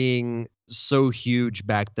franchise being so huge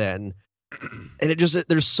back then, and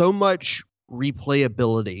there's so much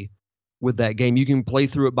replayability with that game. You can play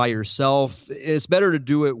through it by yourself. It's better to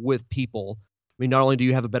do it with people. I mean, not only do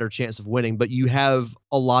you have a better chance of winning, but you have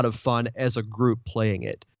a lot of fun as a group playing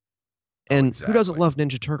it. And who doesn't love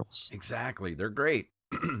Ninja Turtles? Exactly. They're great.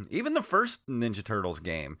 Even the first Ninja Turtles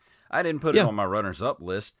game, I didn't put it on my runners-up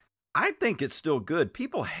list, I think it's still good.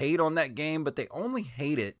 People hate on that game, but they only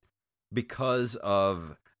hate it because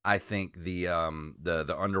of, I think, the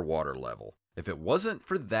underwater level. If it wasn't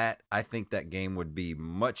for that, I think that game would be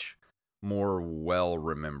much more well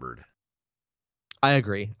remembered. I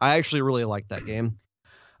agree. I actually really like that game.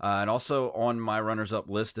 And also on my runners-up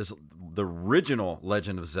list is the original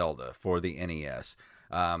Legend of Zelda for the NES.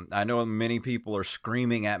 I know many people are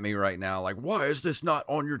screaming at me right now, like, why is this not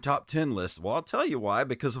on your top 10 list? Well, I'll tell you why,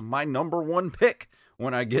 because of my number one pick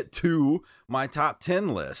when I get to my top 10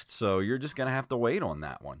 list. So you're just going to have to wait on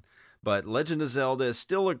that one. But Legend of Zelda is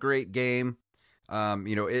still a great game.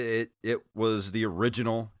 It was the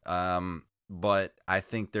original, but I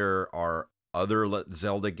think there are other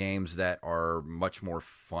Zelda games that are much more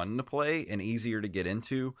fun to play and easier to get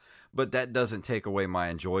into, but that doesn't take away my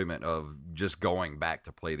enjoyment of just going back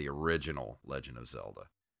to play the original Legend of Zelda.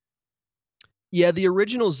 Yeah, the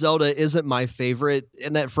original Zelda isn't my favorite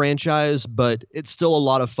in that franchise, but it's still a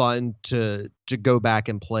lot of fun to go back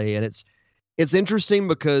and play. And it's interesting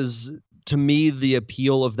because to me, the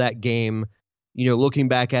appeal of that game, looking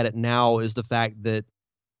back at it now, is the fact that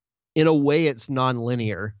in a way it's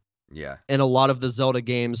non-linear. Yeah. And a lot of the Zelda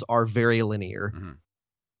games are very linear. Mm-hmm.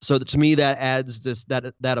 So to me, that adds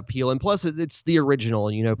that appeal. And plus, it's the original,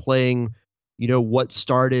 playing, what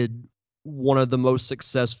started one of the most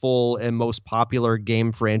successful and most popular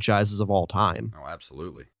game franchises of all time. Oh,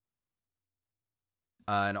 absolutely.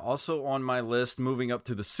 And also on my list, moving up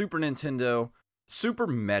to the Super Nintendo, Super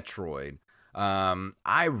Metroid.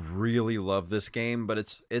 I really love this game,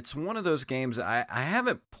 but it's one of those games I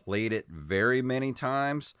haven't played it very many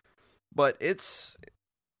times. But it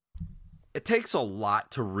takes a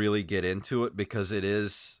lot to really get into it because it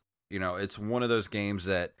is, it's one of those games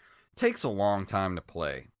that takes a long time to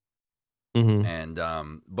play. Mm-hmm.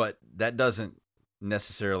 And but that doesn't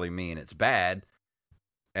necessarily mean it's bad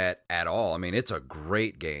at all. I mean, it's a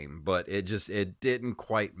great game, but it didn't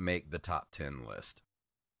quite make the top 10 list.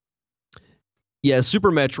 Yeah,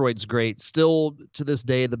 Super Metroid's great. Still to this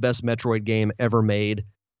day, the best Metroid game ever made.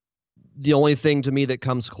 The only thing to me that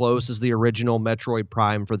comes close is the original Metroid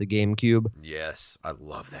Prime for the GameCube. Yes, I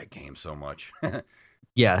love that game so much.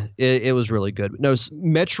 Yeah, it was really good. No,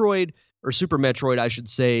 Metroid, or Super Metroid, I should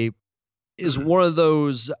say, is one of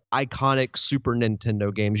those iconic Super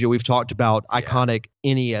Nintendo games. We've talked about iconic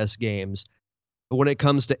NES games. But when it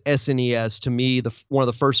comes to SNES, to me, one of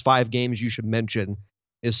the first 5 games you should mention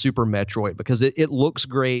is Super Metroid because it looks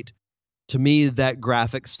great. To me, that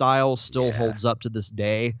graphic style still holds up to this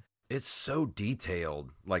day. It's so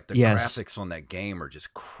detailed. Like the graphics on that game are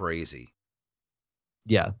just crazy.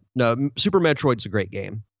 Yeah. No, Super Metroid's a great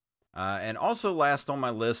game. And also last on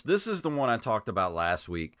my list, this is the one I talked about last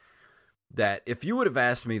week, that if you would have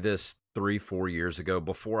asked me this 3-4 years ago,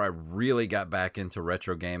 before I really got back into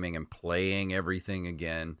retro gaming and playing everything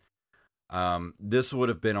again, this would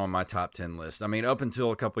have been on my top 10 list. I mean, up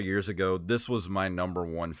until a couple years ago, this was my number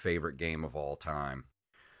one favorite game of all time.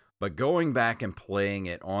 But going back and playing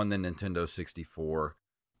it on the Nintendo 64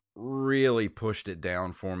 really pushed it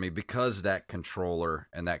down for me because that controller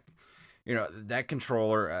and that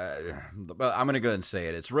controller, I'm going to go ahead and say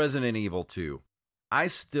it. It's Resident Evil 2. I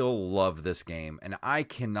still love this game, and I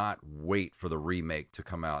cannot wait for the remake to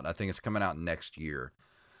come out. I think it's coming out next year.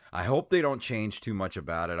 I hope they don't change too much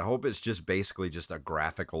about it. I hope it's just basically just a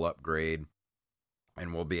graphical upgrade,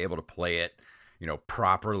 and we'll be able to play it,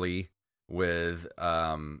 properly with,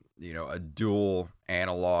 a dual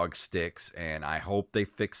analog sticks. And I hope they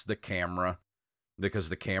fix the camera, because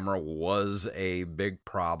the camera was a big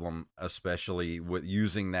problem, especially with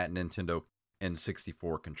using that Nintendo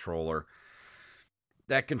N64 controller.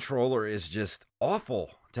 That controller is just awful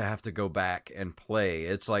to have to go back and play.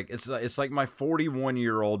 It's like my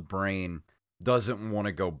 41-year-old brain doesn't want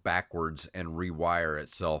to go backwards and rewire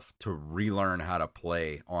itself to relearn how to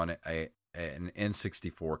play on an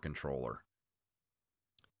N64 controller.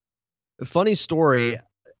 Funny story.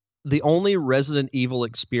 The only Resident Evil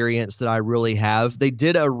experience that I really have, they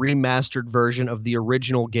did a remastered version of the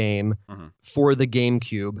original game for the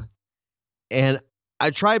GameCube. And I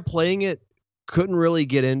tried playing it, couldn't really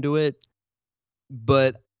get into it,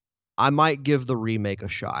 but I might give the remake a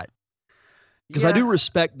shot. Because I do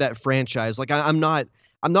respect that franchise. Like I'm not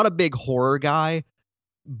a big horror guy,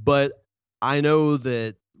 but I know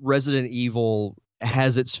that Resident Evil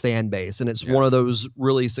has its fan base, and it's one of those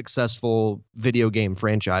really successful video game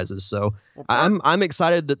franchises. So I'm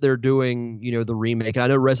excited that they're doing, the remake. I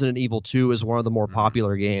know Resident Evil 2 is one of the more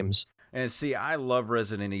popular games. And see, I love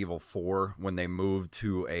Resident Evil 4 when they moved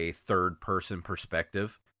to a third-person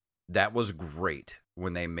perspective. That was great.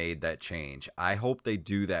 when they made that change. I hope they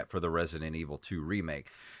do that for the Resident Evil 2 remake.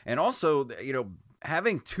 And also,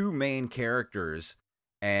 having two main characters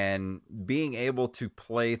and being able to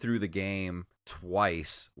play through the game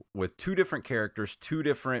twice with two different characters, two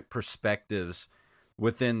different perspectives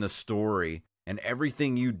within the story, and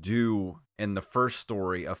everything you do in the first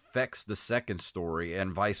story affects the second story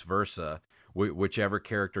and vice versa, whichever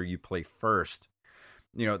character you play first.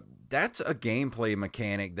 That's a gameplay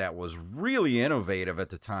mechanic that was really innovative at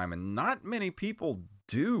the time, and not many people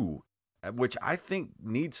do, which I think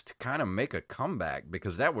needs to kind of make a comeback,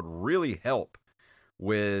 because that would really help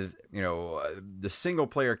with, the single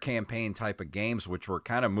player campaign type of games, which we're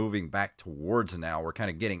kind of moving back towards now. We're kind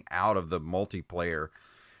of getting out of the multiplayer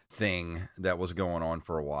thing that was going on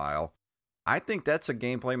for a while. I think that's a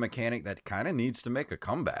gameplay mechanic that kind of needs to make a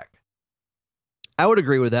comeback. I would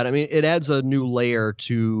agree with that. I mean, it adds a new layer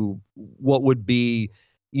to what would be,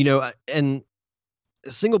 and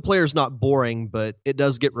single player is not boring, but it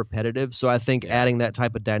does get repetitive. So I think adding that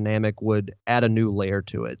type of dynamic would add a new layer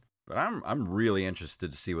to it. But I'm really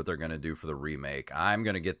interested to see what they're going to do for the remake. I'm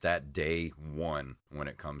going to get that day one when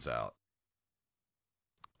it comes out.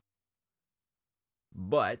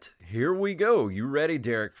 But here we go. You ready,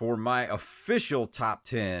 Derek, for my official top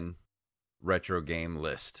 10 retro game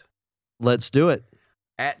list? Let's do it.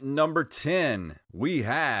 At number 10, we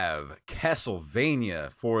have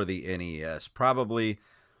Castlevania for the NES.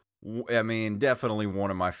 Definitely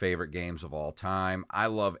one of my favorite games of all time. I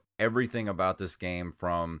love everything about this game,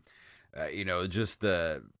 from, just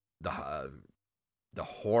the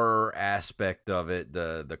horror aspect of it,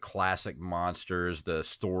 the classic monsters, the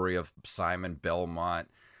story of Simon Belmont.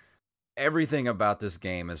 Everything about this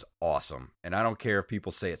game is awesome. And I don't care if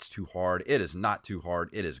people say it's too hard. It is not too hard.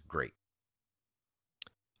 It is great.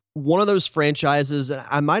 One of those franchises, and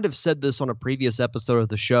I might have said this on a previous episode of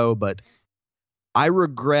the show, but I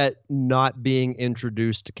regret not being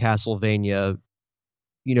introduced to Castlevania,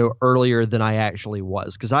 earlier than I actually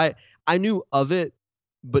was. Because I knew of it,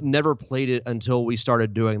 but never played it until we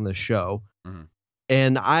started doing the show. Mm-hmm.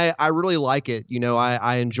 And I really like it.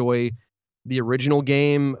 I enjoy the original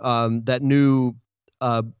game, that new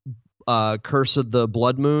Curse of the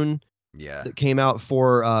Blood Moon that came out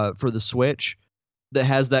for the Switch, that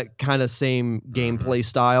has that kind of same gameplay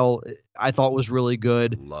style. I thought was really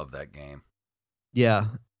good. Love that game. Yeah.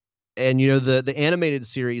 And, the animated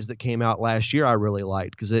series that came out last year, I really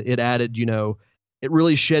liked, because it added, it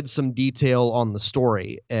really shed some detail on the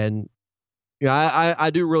story. And, I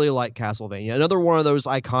do really like Castlevania. Another one of those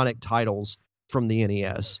iconic titles from the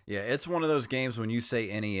NES. Yeah, it's one of those games, when you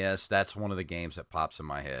say NES, that's one of the games that pops in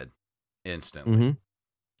my head instantly. Mm-hmm.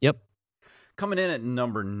 Yep. Coming in at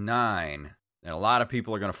number 9, and a lot of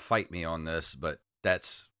people are going to fight me on this, but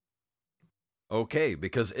that's okay,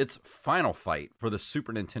 because it's Final Fight for the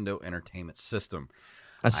Super Nintendo Entertainment System.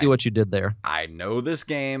 I see what you did there. I know this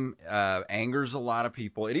game angers a lot of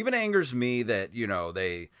people. It even angers me that,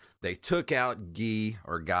 they took out Guy,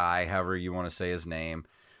 or Guy, however you want to say his name.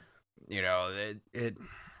 A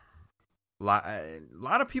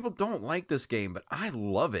lot of people don't like this game, but I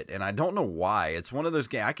love it, and I don't know why. It's one of those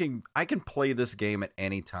games I can play this game at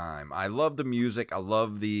any time. I love the music. I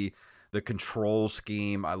love the control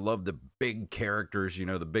scheme. I love the big characters,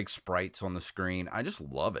 the big sprites on the screen. I just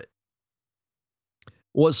love it.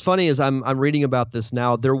 What's funny is I'm reading about this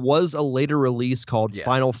now. There was a later release called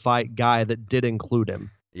Final Fight Guy that did include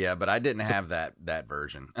him. Yeah, but I didn't have that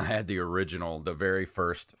version. I had the original, the very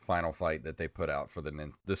first Final Fight that they put out for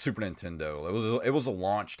the Super Nintendo. It was a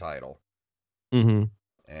launch title. Mm-hmm.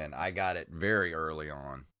 And I got it very early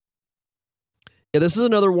on. Yeah, this is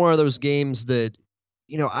another one of those games that,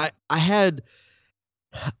 I had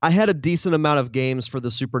a decent amount of games for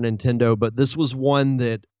the Super Nintendo, but this was one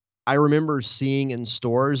that I remember seeing in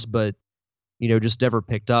stores, but, just never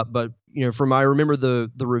picked up. But, I remember the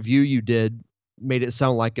review you did made it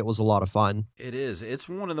sound like it was a lot of fun. It is. It's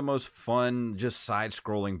one of the most fun, just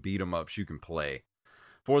side-scrolling beat-em-ups you can play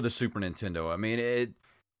for the Super Nintendo. I mean,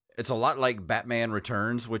 it's a lot like Batman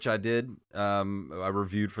Returns, which I did. I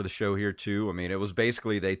reviewed for the show here, too. I mean, it was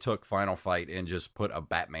basically they took Final Fight and just put a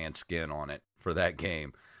Batman skin on it for that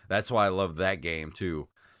game. That's why I love that game, too.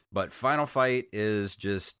 But Final Fight is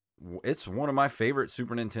it's one of my favorite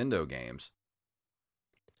Super Nintendo games.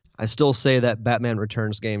 I still say that Batman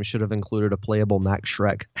Returns game should have included a playable Max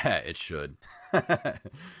Shrek. It should.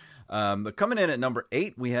 But coming in at number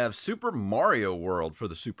 8, we have Super Mario World for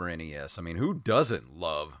the Super NES. I mean, who doesn't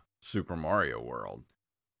love Super Mario World?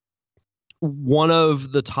 One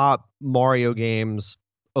of the top Mario games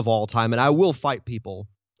of all time, and I will fight people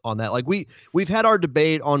on that. Like we've had our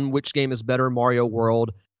debate on which game is better, Mario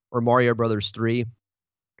World or Mario Brothers 3.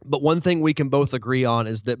 But one thing we can both agree on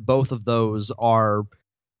is that both of those are,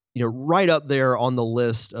 right up there on the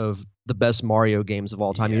list of the best Mario games of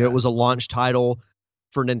all time. Yeah. It was a launch title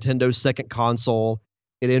for Nintendo's second console.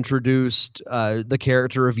 It introduced the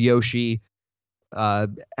character of Yoshi,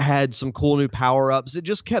 had some cool new power-ups. It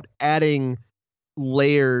just kept adding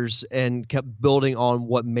layers and kept building on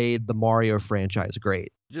what made the Mario franchise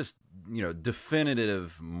great. Just,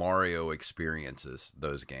 definitive Mario experiences,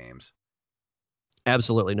 those games.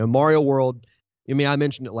 Absolutely. No, Mario World, I mean, I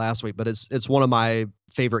mentioned it last week, but it's one of my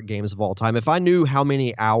favorite games of all time. If I knew how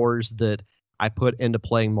many hours that I put into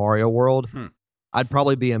playing Mario World, I'd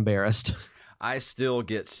probably be embarrassed. I still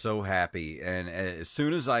get so happy, and as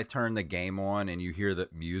soon as I turn the game on and you hear the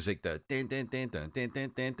music, the din din din din din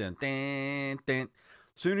din din din din din,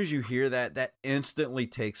 as soon as you hear that, that instantly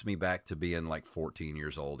takes me back to being like 14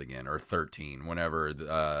 years old again, or 13, whenever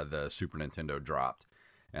the Super Nintendo dropped,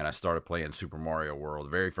 and I started playing Super Mario World.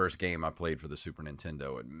 The very first game I played for the Super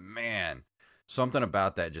Nintendo, and man, something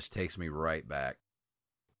about that just takes me right back.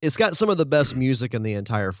 It's got some of the best music in the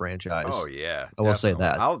entire franchise. Oh yeah, I will say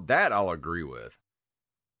that. I'll agree with.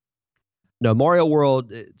 No, Mario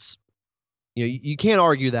World, it's you can't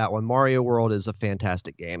argue that one. Mario World is a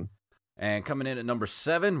fantastic game. And coming in at number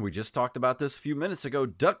 7, we just talked about this a few minutes ago,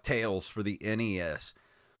 DuckTales for the NES.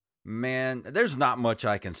 Man, there's not much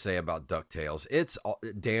I can say about DuckTales. It's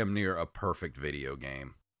damn near a perfect video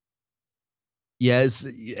game. Yes,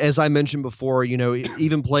 as I mentioned before,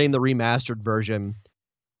 even playing the remastered version,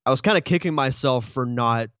 I was kind of kicking myself for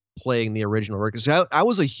not playing the original because I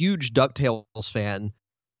was a huge DuckTales fan.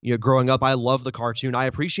 Growing up, I love the cartoon. I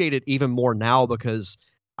appreciate it even more now because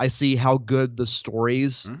I see how good the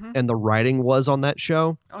stories and the writing was on that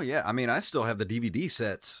show. Oh yeah, I mean, I still have the DVD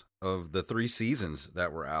sets of the 3 seasons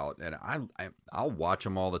that were out, and I'll watch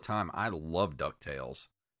them all the time. I love DuckTales.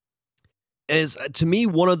 Is to me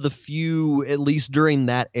one of the few, at least during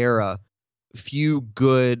that era, few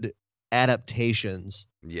good adaptations.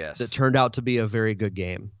 Yes, that turned out to be a very good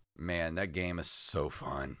game. Man, that game is so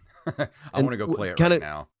fun. I want to go play it right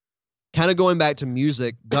now. Kind of going back to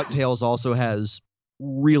music, DuckTales also has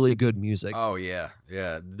really good music. Oh yeah,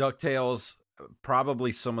 yeah. DuckTales,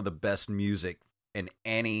 probably some of the best music in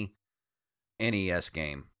any NES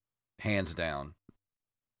game, hands down.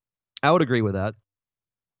 I would agree with that.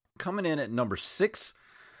 Coming in at number 6,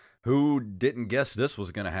 who didn't guess this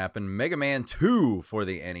was going to happen? Mega Man 2 for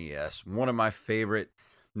the NES. One of my favorite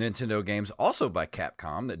Nintendo games, also by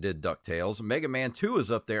Capcom, that did DuckTales. Mega Man 2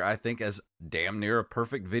 is up there, I think, as damn near a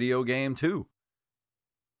perfect video game, too.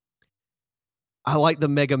 I like the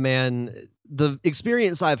Mega Man. The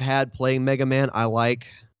experience I've had playing Mega Man, I like.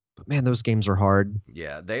 But, man, those games are hard.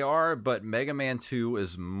 Yeah, they are, but Mega Man 2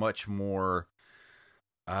 is much more,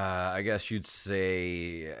 I guess you'd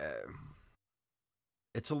say...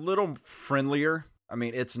 it's a little friendlier. I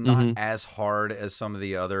mean, it's not as hard as some of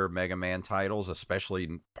the other Mega Man titles,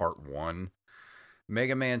 especially Part 1.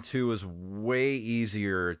 Mega Man 2 is way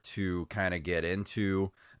easier to kind of get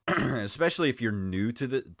into, especially if you're new to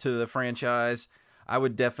the franchise. I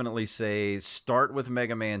would definitely say start with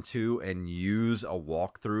Mega Man 2 and use a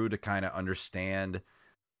walkthrough to kind of understand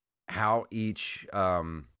how each,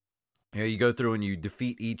 you go through and you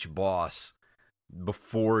defeat each boss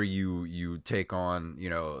before you take on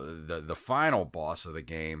the final boss of the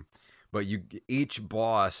game. But each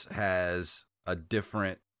boss has a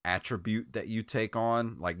different attribute that you take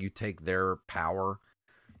on, like you take their power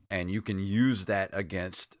and you can use that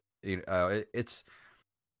against it's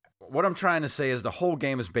what I'm trying to say is the whole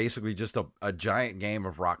game is basically just a giant game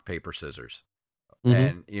of rock paper scissors.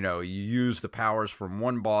 And you use the powers from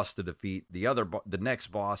one boss to defeat the next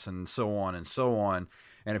boss, and so on and so on.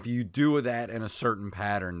 And if you do that in a certain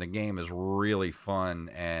pattern, the game is really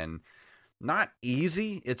fun and not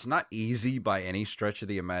easy. It's not easy by any stretch of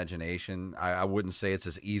the imagination. I wouldn't say it's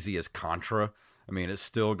as easy as Contra. I mean, it's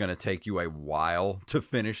still going to take you a while to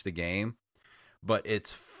finish the game, but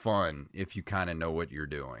it's fun if you kind of know what you're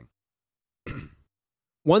doing.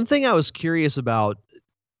 One thing I was curious about,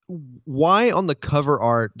 why on the cover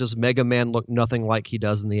art does Mega Man look nothing like he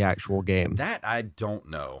does in the actual game? That I don't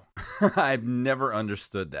know. I've never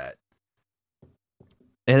understood that.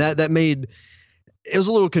 And that made it was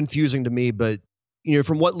a little confusing to me, but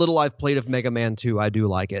from what little I've played of Mega Man 2, I do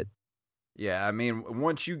like it. Yeah, I mean,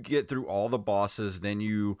 once you get through all the bosses, then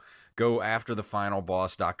you go after the final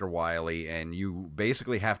boss, Dr. Wily, and you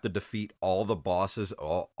basically have to defeat all the bosses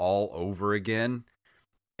all over again,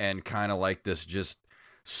 and kind of like this just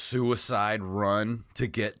suicide run to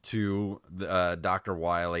get to Dr.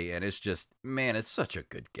 Wily, and it's just, man, it's such a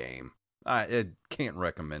good game. I can't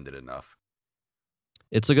recommend it enough.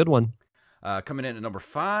 It's a good one. Coming in at number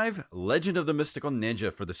 5, Legend of the Mystical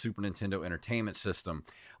Ninja for the Super Nintendo Entertainment System.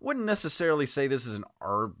 Wouldn't necessarily say this is an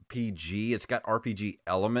RPG. It's got RPG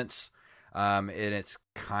elements, and it's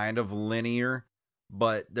kind of linear.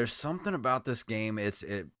 But there's something about this game.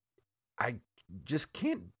 I just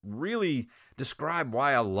can't really describe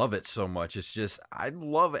why I love it so much. It's just, I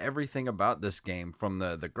love everything about this game, from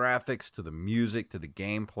the graphics to the music to the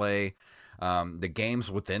gameplay. The games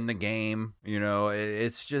within the game,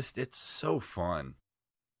 it's so fun.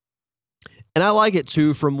 And I like it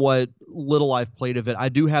too. From what little I've played of it, I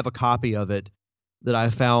do have a copy of it that I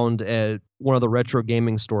found at one of the retro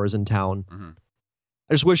gaming stores in town. Mm-hmm.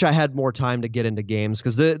 I just wish I had more time to get into games,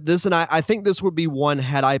 because I think this would be one,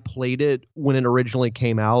 had I played it when it originally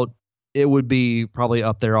came out, it would be probably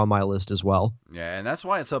up there on my list as well. Yeah, and that's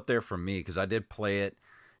why it's up there for me, because I did play it.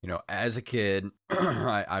 As a kid.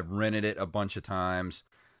 I rented it a bunch of times,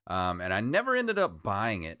 and I never ended up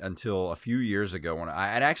buying it until a few years ago, when I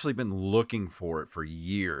had actually been looking for it for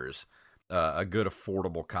years, a good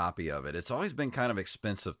affordable copy of it. It's always been kind of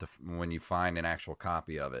expensive when you find an actual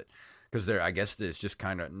copy of it, because I guess it's just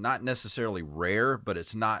kind of not necessarily rare, but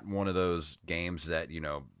it's not one of those games that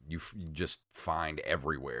you just find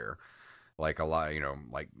everywhere, like a lot,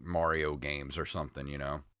 like Mario games or something,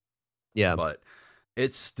 Yeah, but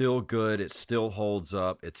it's still good. It still holds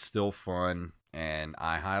up. It's still fun, and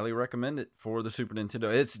I highly recommend it for the Super Nintendo.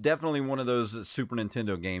 It's definitely one of those Super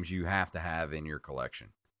Nintendo games you have to have in your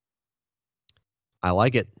collection. I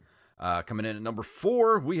like it. Coming in at number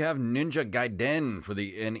 4, we have Ninja Gaiden for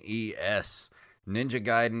the NES. Ninja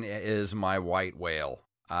Gaiden is my white whale.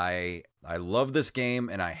 I love this game,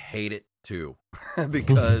 and I hate it too,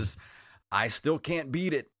 because I still can't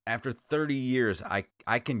beat it. After 30 years,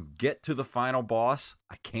 I can get to the final boss.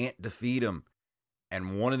 I can't defeat him.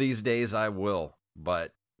 And one of these days I will.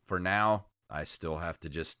 But for now, I still have to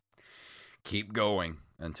just keep going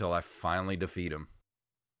until I finally defeat him.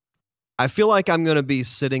 I feel like I'm going to be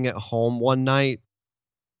sitting at home one night,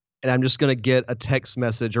 and I'm just going to get a text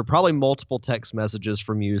message, or probably multiple text messages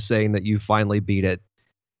from you, saying that you finally beat it.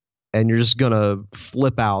 And you're just going to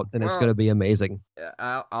flip out, and it's going to be amazing.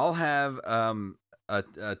 I'll have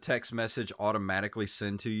a text message automatically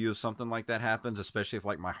send to you if something like that happens, especially if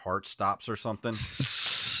like my heart stops or something.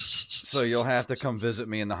 So you'll have to come visit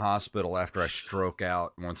me in the hospital after I stroke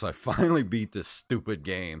out once I finally beat this stupid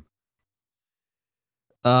game.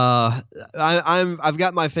 I've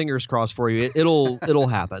got my fingers crossed for you. It'll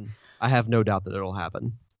happen. I have no doubt that it'll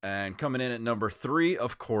happen. And coming in at number 3,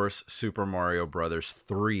 of course, Super Mario Brothers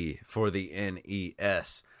 3 for the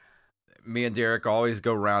NES. Me and Derek always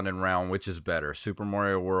go round and round, which is better, Super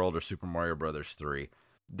Mario World or Super Mario Brothers 3.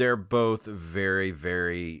 They're both very,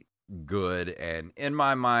 very good, and in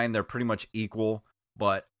my mind, they're pretty much equal,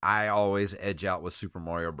 but I always edge out with Super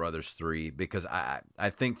Mario Brothers 3, because I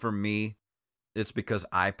think for me, it's because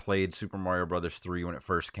I played Super Mario Brothers 3 when it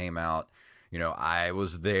first came out. I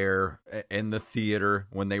was there in the theater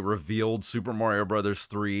when they revealed Super Mario Brothers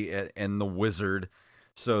 3 and the Wizard,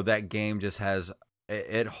 so that game just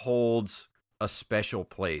it holds a special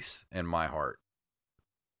place in my heart.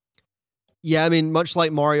 Yeah, I mean, much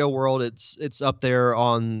like Mario World, it's up there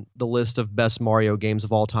on the list of best Mario games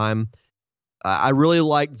of all time. I really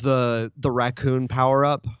like the raccoon power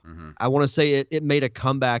up. Mm-hmm. I want to say it made a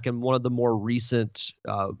comeback in one of the more recent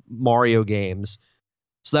Mario games,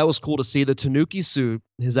 so that was cool to see. The Tanuki suit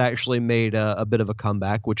has actually made a bit of a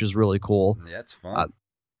comeback, which is really cool. Yeah, it's fun.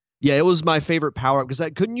 Yeah, it was my favorite power up, because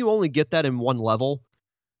couldn't you only get that in one level?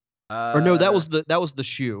 Or no, that was the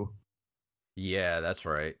shoe. Yeah, that's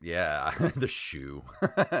right. Yeah, the shoe.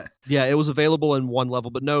 Yeah, it was available in one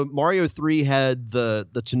level, but no, Mario 3 had the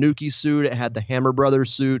Tanuki suit, it had the Hammer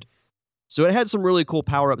Brothers suit. So it had some really cool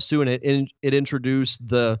power-ups too, and it introduced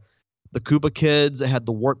the Koopa Kids, it had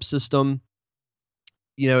the warp system.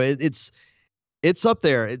 It's up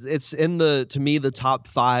there. It's in to me, the top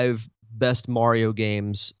 5 best Mario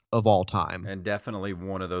games of all time. And definitely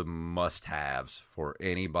one of the must-haves for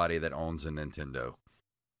anybody that owns a Nintendo.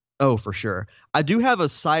 Oh, for sure. I do have a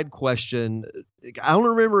side question. I don't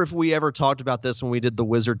remember if we ever talked about this when we did the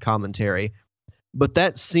Wizard commentary, but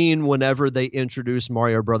that scene whenever they introduced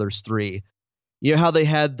Mario Brothers 3, you know how they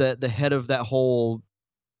had the head of that whole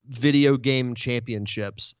video game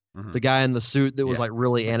championships, Mm-hmm. the guy in the suit that was like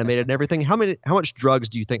really animated and everything. How much drugs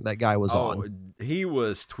do you think that guy was on? He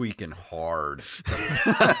was tweaking hard.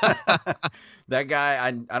 That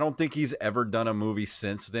guy, I don't think he's ever done a movie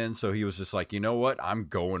since then, so he was just like, you know what? I'm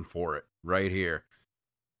going for it right here.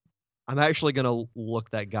 I'm actually going to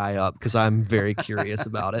look that guy up, because I'm very curious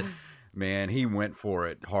about it. Man, he went for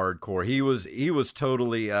it hardcore. He was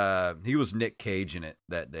totally he was Nick Cage in it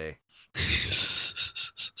that day.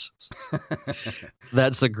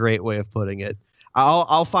 That's a great way of putting it.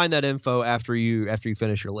 I'll find that info after you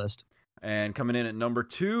finish your list. And coming in at number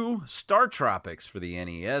 2, Star Tropics for the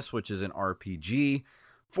NES, which is an RPG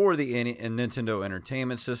for the Nintendo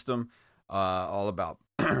Entertainment System. All about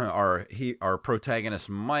our protagonist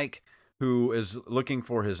Mike, who is looking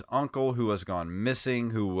for his uncle who has gone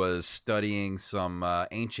missing, who was studying some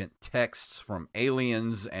ancient texts from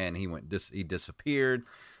aliens, and he disappeared.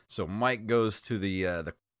 So Mike goes to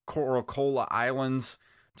the Coral Islands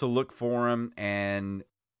to look for him, and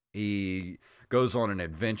he goes on an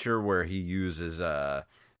adventure where he uses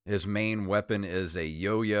his main weapon is a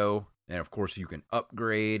yo-yo, and of course you can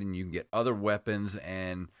upgrade and you can get other weapons,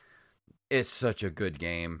 and it's such a good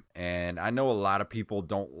game. And I know a lot of people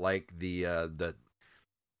don't like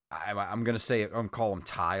I'm gonna call them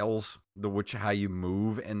tiles, how you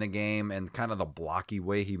move in the game, and kind of the blocky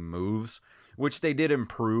way he moves, which they did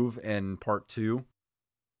improve in part 2.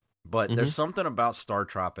 But there's something about Star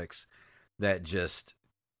Tropics that just,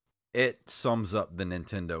 it sums up the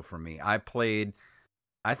Nintendo for me. I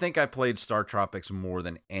think I played Star Tropics more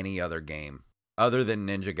than any other game other than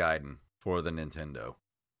Ninja Gaiden for the Nintendo.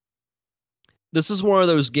 This is one of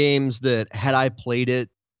those games that had I played it,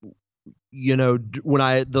 when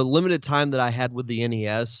the limited time that I had with the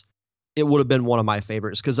NES, it would have been one of my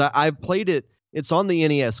favorites, because I played it. It's on the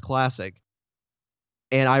NES Classic,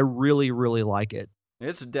 and I really, really like it.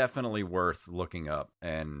 It's definitely worth looking up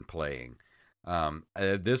and playing.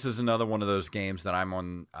 This is another one of those games that I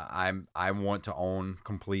want to own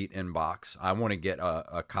complete in box. I want to get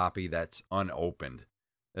a copy that's unopened,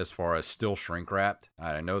 as far as still shrink wrapped.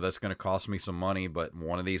 I know that's going to cost me some money, but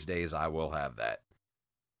one of these days I will have that.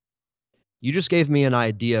 You just gave me an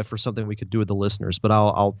idea for something we could do with the listeners, but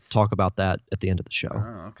I'll talk about that at the end of the show.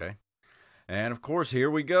 Oh, okay. And of course, here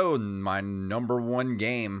we go. My number 1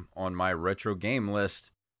 game on my retro game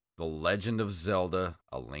list, The Legend of Zelda: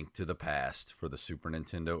 A Link to the Past for the Super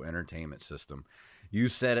Nintendo Entertainment System. You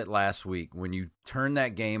said it last week. When you turn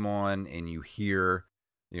that game on and you hear,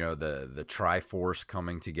 the Triforce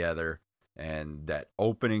coming together, and that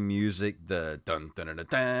opening music, the dun dun dun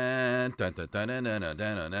dun dun dun dun dun dun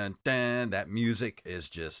dun dun dun, that music is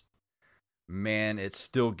just, man, it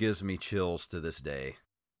still gives me chills to this day.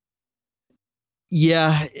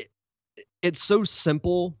 Yeah, it's so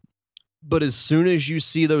simple, but as soon as you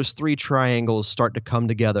see those 3 triangles start to come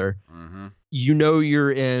together,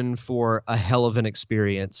 you're in for a hell of an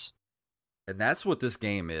experience. And that's what this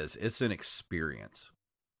game is. It's an experience.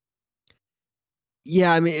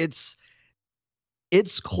 Yeah, I mean,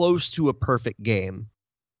 it's close to a perfect game.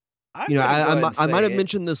 I might have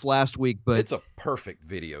mentioned this last week, but it's a perfect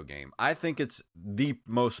video game. I think it's the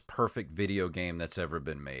most perfect video game that's ever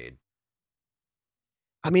been made.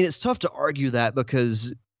 I mean, it's tough to argue that,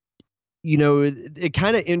 because, it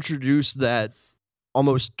kind of introduced that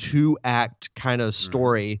almost 2-act kind of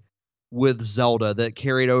story with Zelda that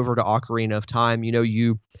carried over to Ocarina of Time.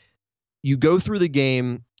 You go through the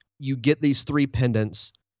game, you get these 3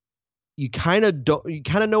 pendants. You kind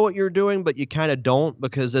of know what you're doing, but you kind of don't,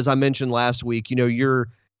 because as I mentioned last week, you're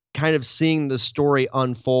kind of seeing the story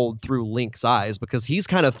unfold through Link's eyes, because he's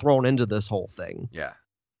kind of thrown into this whole thing. Yeah.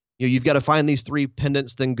 You've got to find these 3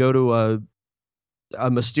 pendants, then go to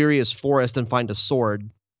a mysterious forest and find a sword.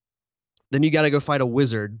 Then you got to go fight a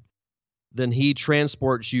wizard. Then he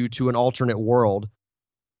transports you to an alternate world.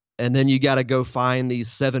 And then you got to go find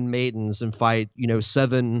these 7 maidens and fight,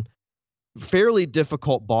 7 fairly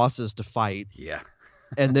difficult bosses to fight. Yeah.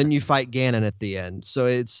 And then you fight Ganon at the end. So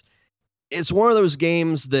it's one of those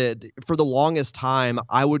games that for the longest time,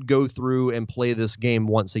 I would go through and play this game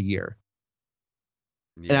once a year.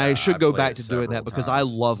 Yeah, and I should go back to doing that, because I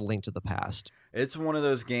love Link to the Past. It's one of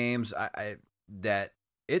those games that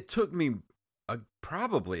it took me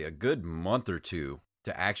probably a good month or 2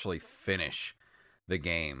 to actually finish the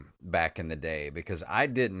game back in the day, because I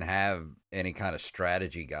didn't have any kind of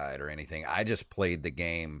strategy guide or anything. I just played the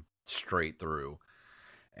game straight through,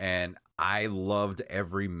 and I loved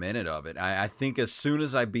every minute of it. I think as soon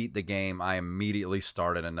as I beat the game, I immediately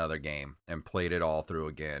started another game and played it all through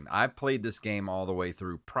again. I played this game all the way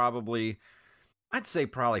through I'd say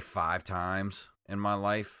probably 5 times in my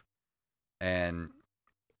life. And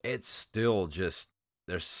it's still just,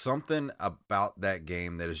 there's something about that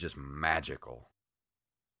game that is just magical.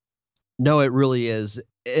 No, it really is.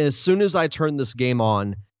 As soon as I turn this game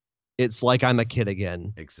on, it's like I'm a kid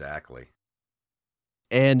again. Exactly.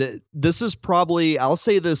 And this is probably, I'll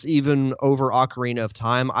say this even over Ocarina of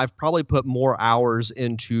Time, I've probably put more hours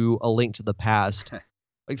into A Link to the Past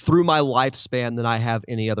like through my lifespan than I have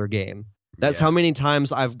any other game. That's how many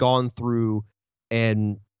times I've gone through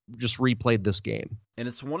and just replayed this game. And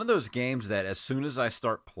it's one of those games that as soon as I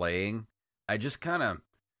start playing, I just kind of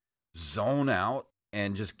zone out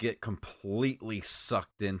and just get completely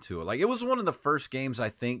sucked into it. Like, it was one of the first games I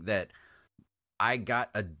think that I got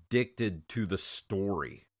addicted to the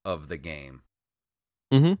story of the game.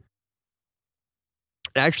 Mm-hmm.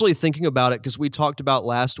 Actually, thinking about it, because we talked about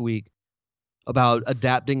last week about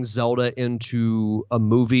adapting Zelda into a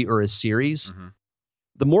movie or a series. Mm-hmm.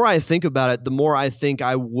 The more I think about it, the more I think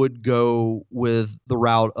I would go with the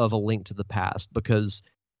route of A Link to the Past, because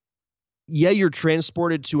yeah, you're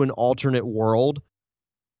transported to an alternate world,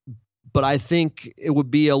 but I think it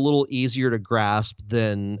would be a little easier to grasp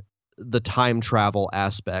than the time travel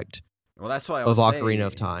aspect. Well, that's why I of was Ocarina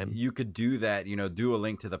of Time. You could do that, do A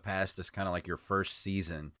Link to the Past as kind of like your first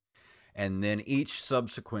season. And then each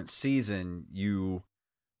subsequent season, you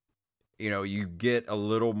get a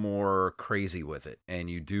little more crazy with it, and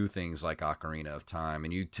you do things like Ocarina of Time,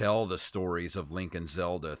 and you tell the stories of Link and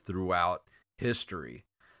Zelda throughout history,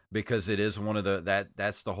 because it is one of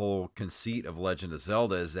that's the whole conceit of Legend of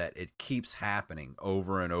Zelda, is that it keeps happening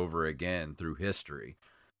over and over again through history.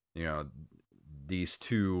 These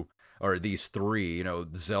three,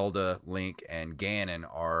 Zelda, Link, and Ganon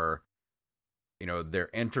are, they're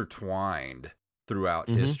intertwined throughout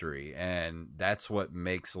history, and that's what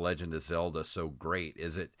makes Legend of Zelda so great.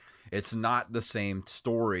 It's not the same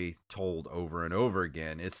story told over and over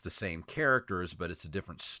again. It's the same characters, but it's a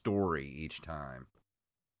different story each time.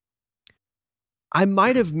 I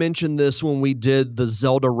might have mentioned this when we did the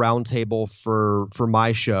Zelda roundtable for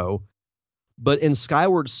my show, but in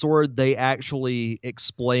Skyward Sword, they actually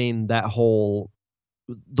explain the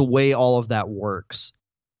way all of that works,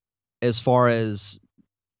 as far as,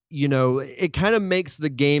 it kind of makes the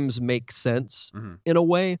games make sense in a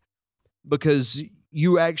way, because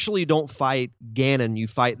you actually don't fight Ganon. You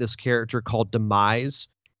fight this character called Demise,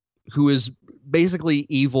 who is basically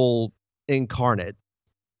evil incarnate.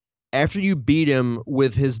 After you beat him,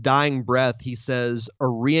 with his dying breath, he says, "A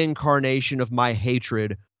reincarnation of my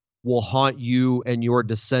hatred will haunt you and your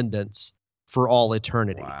descendants for all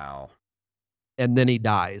eternity." Wow. And then he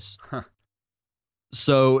dies. Huh.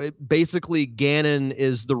 So basically, Ganon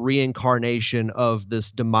is the reincarnation of this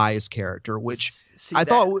Demise character, which I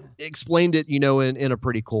thought explained it, in a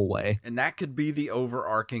pretty cool way. And that could be the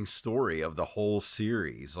overarching story of the whole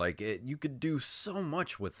series. Like, you could do so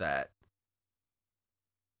much with that.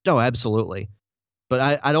 No, absolutely.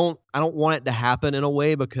 But I don't want it to happen in a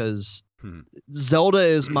way, because Zelda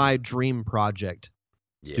is my dream project.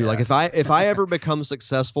 Yeah. Dude, like if I ever become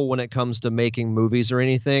successful when it comes to making movies or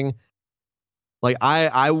anything, like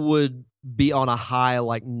I would be on a high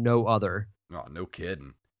like no other. Oh, no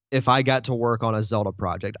kidding. If I got to work on a Zelda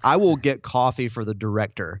project, I will get coffee for the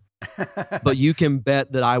director, but you can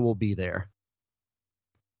bet that I will be there.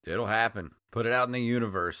 It'll happen. Put it out in the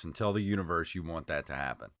universe and tell the universe you want that to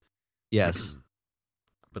happen. Yes.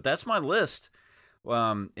 But that's my list.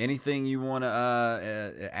 Anything you want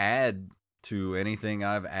to add to anything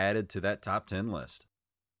I've added to that top 10 list?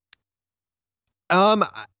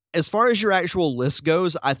 As far as your actual list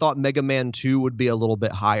goes, I thought Mega Man 2 would be a little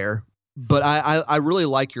bit higher. But I really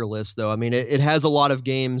like your list, though. I mean, it has a lot of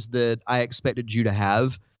games that I expected you to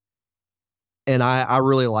have, and I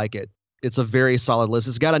really like it. It's a very solid list.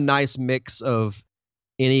 It's got a nice mix of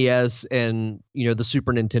NES and, the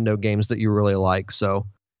Super Nintendo games that you really like. So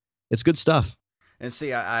it's good stuff. And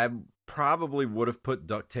see, I probably would have put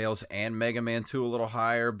DuckTales and Mega Man 2 a little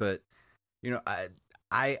higher, but,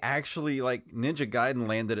 I actually, like, Ninja Gaiden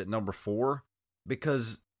landed at number 4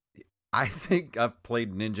 because I think I've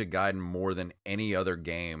played Ninja Gaiden more than any other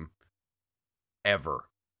game ever.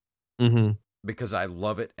 Mm-hmm. Because I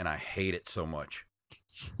love it and I hate it so much.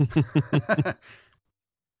 I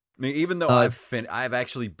mean, even though I've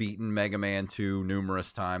actually beaten Mega Man 2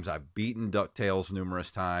 numerous times, I've beaten DuckTales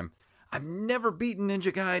numerous times, I've never beaten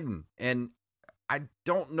Ninja Gaiden, and I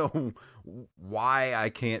don't know why I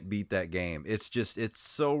can't beat that game. It's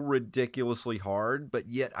so ridiculously hard, but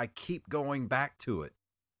yet I keep going back to it.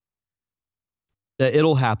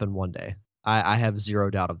 It'll happen one day. I have zero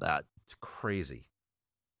doubt of that. It's crazy.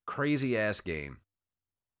 Crazy ass game.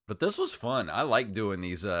 But this was fun. I like doing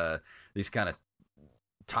these kind of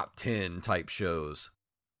top 10 type shows.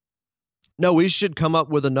 No, we should come up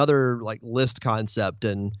with another like list concept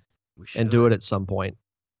and do it at some point.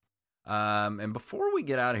 And before we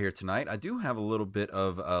get out of here tonight, I do have a little bit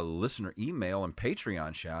of a listener email and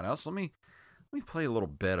Patreon shout outs. Let me play a little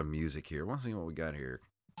bit of music here. Let's see what we got here.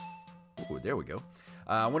 Ooh, there we go.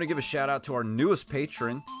 I want to give a shout out to our newest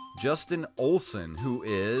patron, Justin Olson, who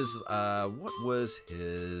is, what was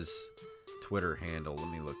his Twitter handle? Let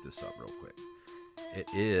me look this up real quick. it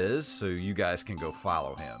is, so you guys can go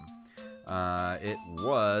follow him. It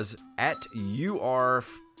was at Your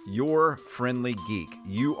Friendly Geek.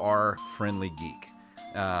 You Are Friendly Geek.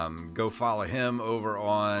 Go follow him over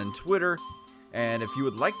on Twitter. And if you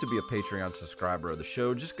would like to be a Patreon subscriber of the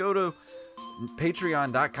show, just go to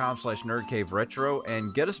patreon.com/nerdcaveretro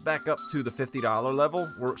and get us back up to the $50 level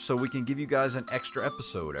so we can give you guys an extra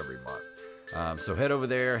episode every month. So head over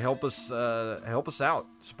there, help us out,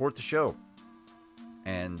 support the show.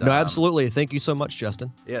 And no, absolutely. Thank you so much,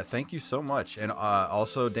 Justin. Yeah, thank you so much. And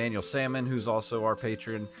also Daniel Salmon, who's also our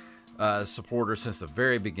Patreon supporter since the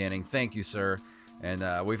very beginning. Thank you, sir. And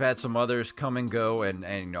we've had some others come and go, and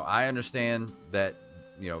I understand that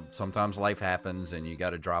sometimes life happens and you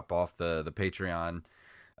got to drop off the Patreon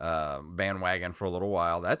bandwagon for a little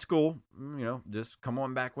while. That's cool. Just come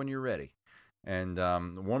on back when you're ready. And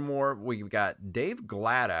one more, we've got Dave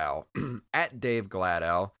Gladow at Dave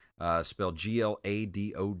Gladow, spelled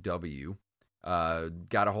Gladow.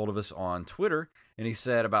 Got a hold of us on Twitter, and he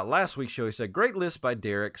said about last week's show, he said, great list by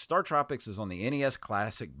Derek. Star Tropics is on the NES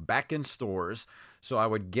Classic back in stores, so I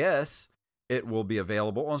would guess it will be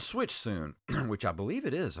available on Switch soon, which I believe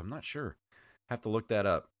it is. I'm not sure. Have to look that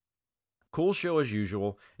up. Cool show as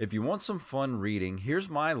usual. If you want some fun reading, here's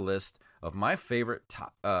my list of my favorite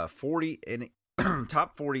top 40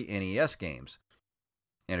 NES games.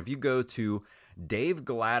 And if you go to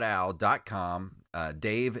davegladow.com,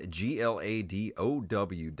 Dave,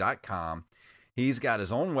 Gladow.com, he's got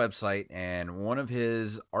his own website, and one of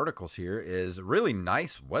his articles here is a really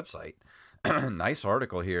nice website. Nice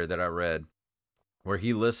article here that I read where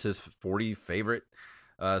he lists his 40 favorite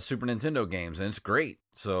Super Nintendo games, and it's great.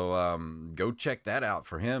 So go check that out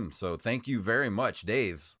for him. So thank you very much,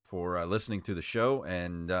 Dave, for listening to the show,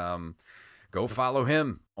 and go follow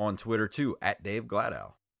him on Twitter too, at Dave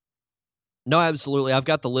Gladow. No, absolutely. I've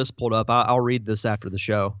got the list pulled up. I'll read this after the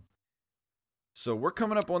show. So we're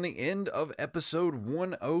coming up on the end of episode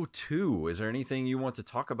 102. Is there anything you want to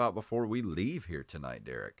talk about before we leave here tonight,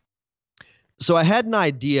 Derek? So I had an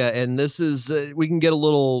idea, and this is, we can get a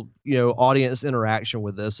little, audience interaction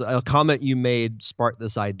with this. A comment you made sparked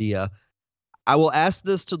this idea. I will ask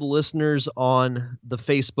this to the listeners on the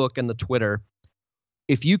Facebook and the Twitter.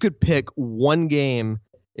 If you could pick one game,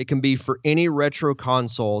 it can be for any retro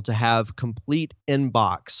console to have complete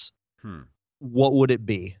inbox, what would it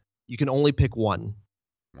be? You can only pick one.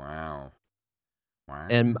 Wow.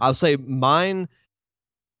 And I'll say mine,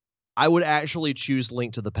 I would actually choose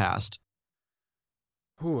Link to the Past.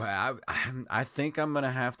 Ooh, I think I'm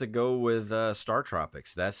gonna have to go with Star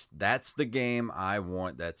Tropics. That's the game I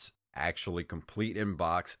want. That's actually complete in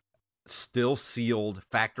box, still sealed,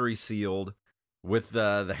 factory sealed, with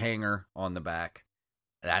the hanger on the back.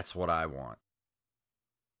 That's what I want.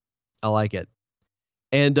 I like it.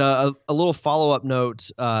 And a little follow-up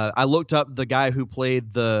note. I looked up the guy who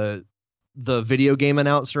played the video game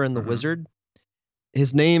announcer in The Wizard.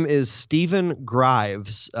 His name is Stephen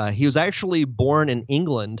Grives. He was actually born in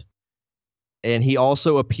England, and he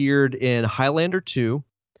also appeared in Highlander 2,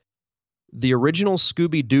 the original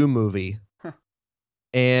Scooby-Doo movie,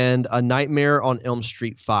 and A Nightmare on Elm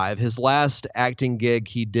Street 5. His last acting gig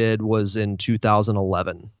he did was in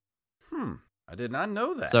 2011. I did not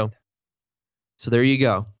know that. So there you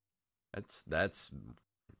go. That's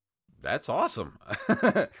awesome.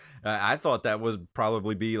 I thought that would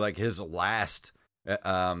probably be like his last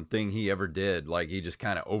thing he ever did. Like he just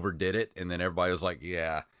kind of overdid it, and then everybody was like,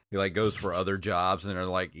 yeah. He like goes for other jobs, and they're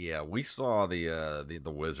like, yeah, we saw the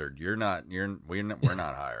Wizard. We're not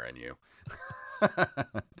hiring you.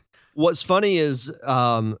 What's funny is,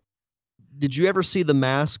 did you ever see The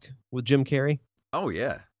Mask with Jim Carrey? Oh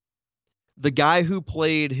yeah. The guy who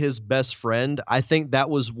played his best friend, I think that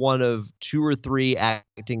was one of 2 or 3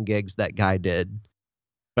 acting gigs that guy did.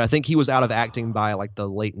 But I think he was out of acting by like the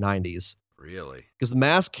late 90s. Really? Because The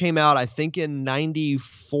Mask came out, I think, in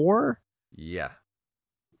 94? Yeah.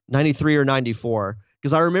 93 or 94.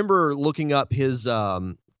 Because I remember looking up his,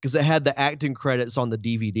 because it had the acting credits on the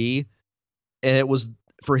DVD. And it was,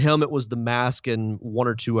 for him, it was The Mask and 1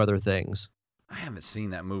 or 2 other things. I haven't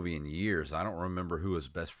seen that movie in years. I don't remember who his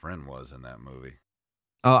best friend was in that movie.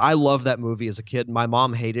 I loved that movie as a kid. My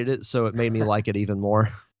mom hated it, so it made me like it even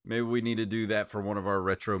more. Maybe we need to do that for one of our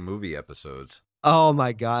retro movie episodes. Oh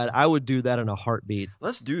my God, I would do that in a heartbeat.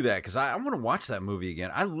 Let's do that, because I want to watch that movie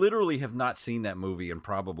again. I literally have not seen that movie in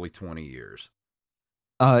probably 20 years.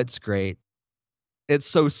 It's great. It's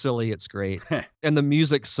so silly, it's great. And the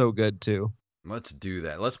music's so good, too. Let's do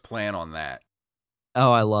that. Let's plan on that.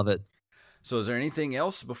 Oh, I love it. So is there anything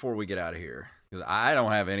else before we get out of here? Because I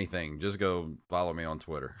don't have anything. Just go follow me on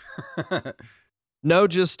Twitter. No,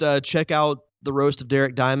 just check out The Roast of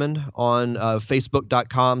Derek Diamond on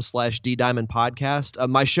facebook.com/DDiamondPodcast.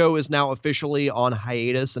 My show is now officially on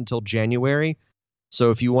hiatus until January.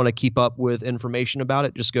 So if you want to keep up with information about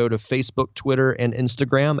it, just go to Facebook, Twitter, and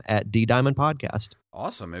Instagram at DDiamondPodcast.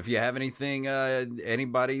 Awesome. If you have anything,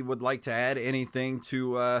 anybody would like to add anything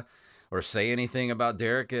to, or say anything about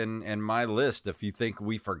Derek and my list, if you think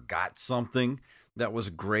we forgot something that was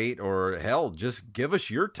great, or hell, just give us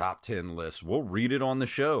your top 10 list. We'll read it on the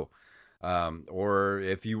show. Or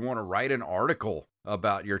if you want to write an article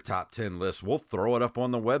about your top 10 list, we'll throw it up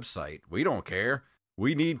on the website. We don't care.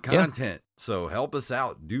 We need content. So help us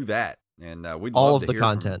out. Do that. And we'd all love of to the hear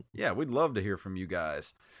content. We'd love to hear from you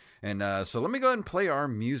guys. And so let me go ahead and play our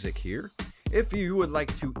music here. If you would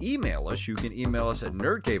like to email us, you can email us at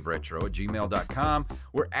nerdcaveretro@gmail.com.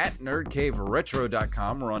 We're at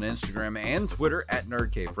nerdcaveretro.com. We're on Instagram and Twitter at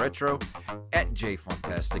nerdcaveretro, at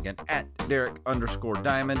jfuntastic, and at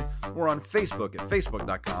Derek_Diamond. We're on Facebook at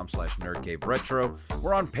facebook.com/nerdcaveretro.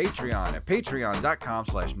 We're on Patreon at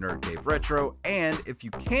patreon.com/nerdcaveretro. And if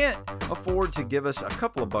you can't afford to give us a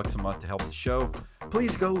couple of bucks a month to help the show,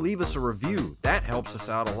 please go leave us a review. That helps us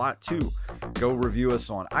out a lot too. Go review us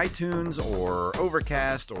on iTunes or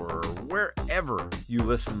Overcast or wherever you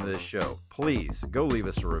listen to this show. Please go leave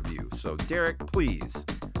us a review. So Derek, please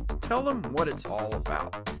tell them what it's all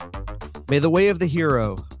about. May the way of the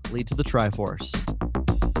hero lead to the Triforce.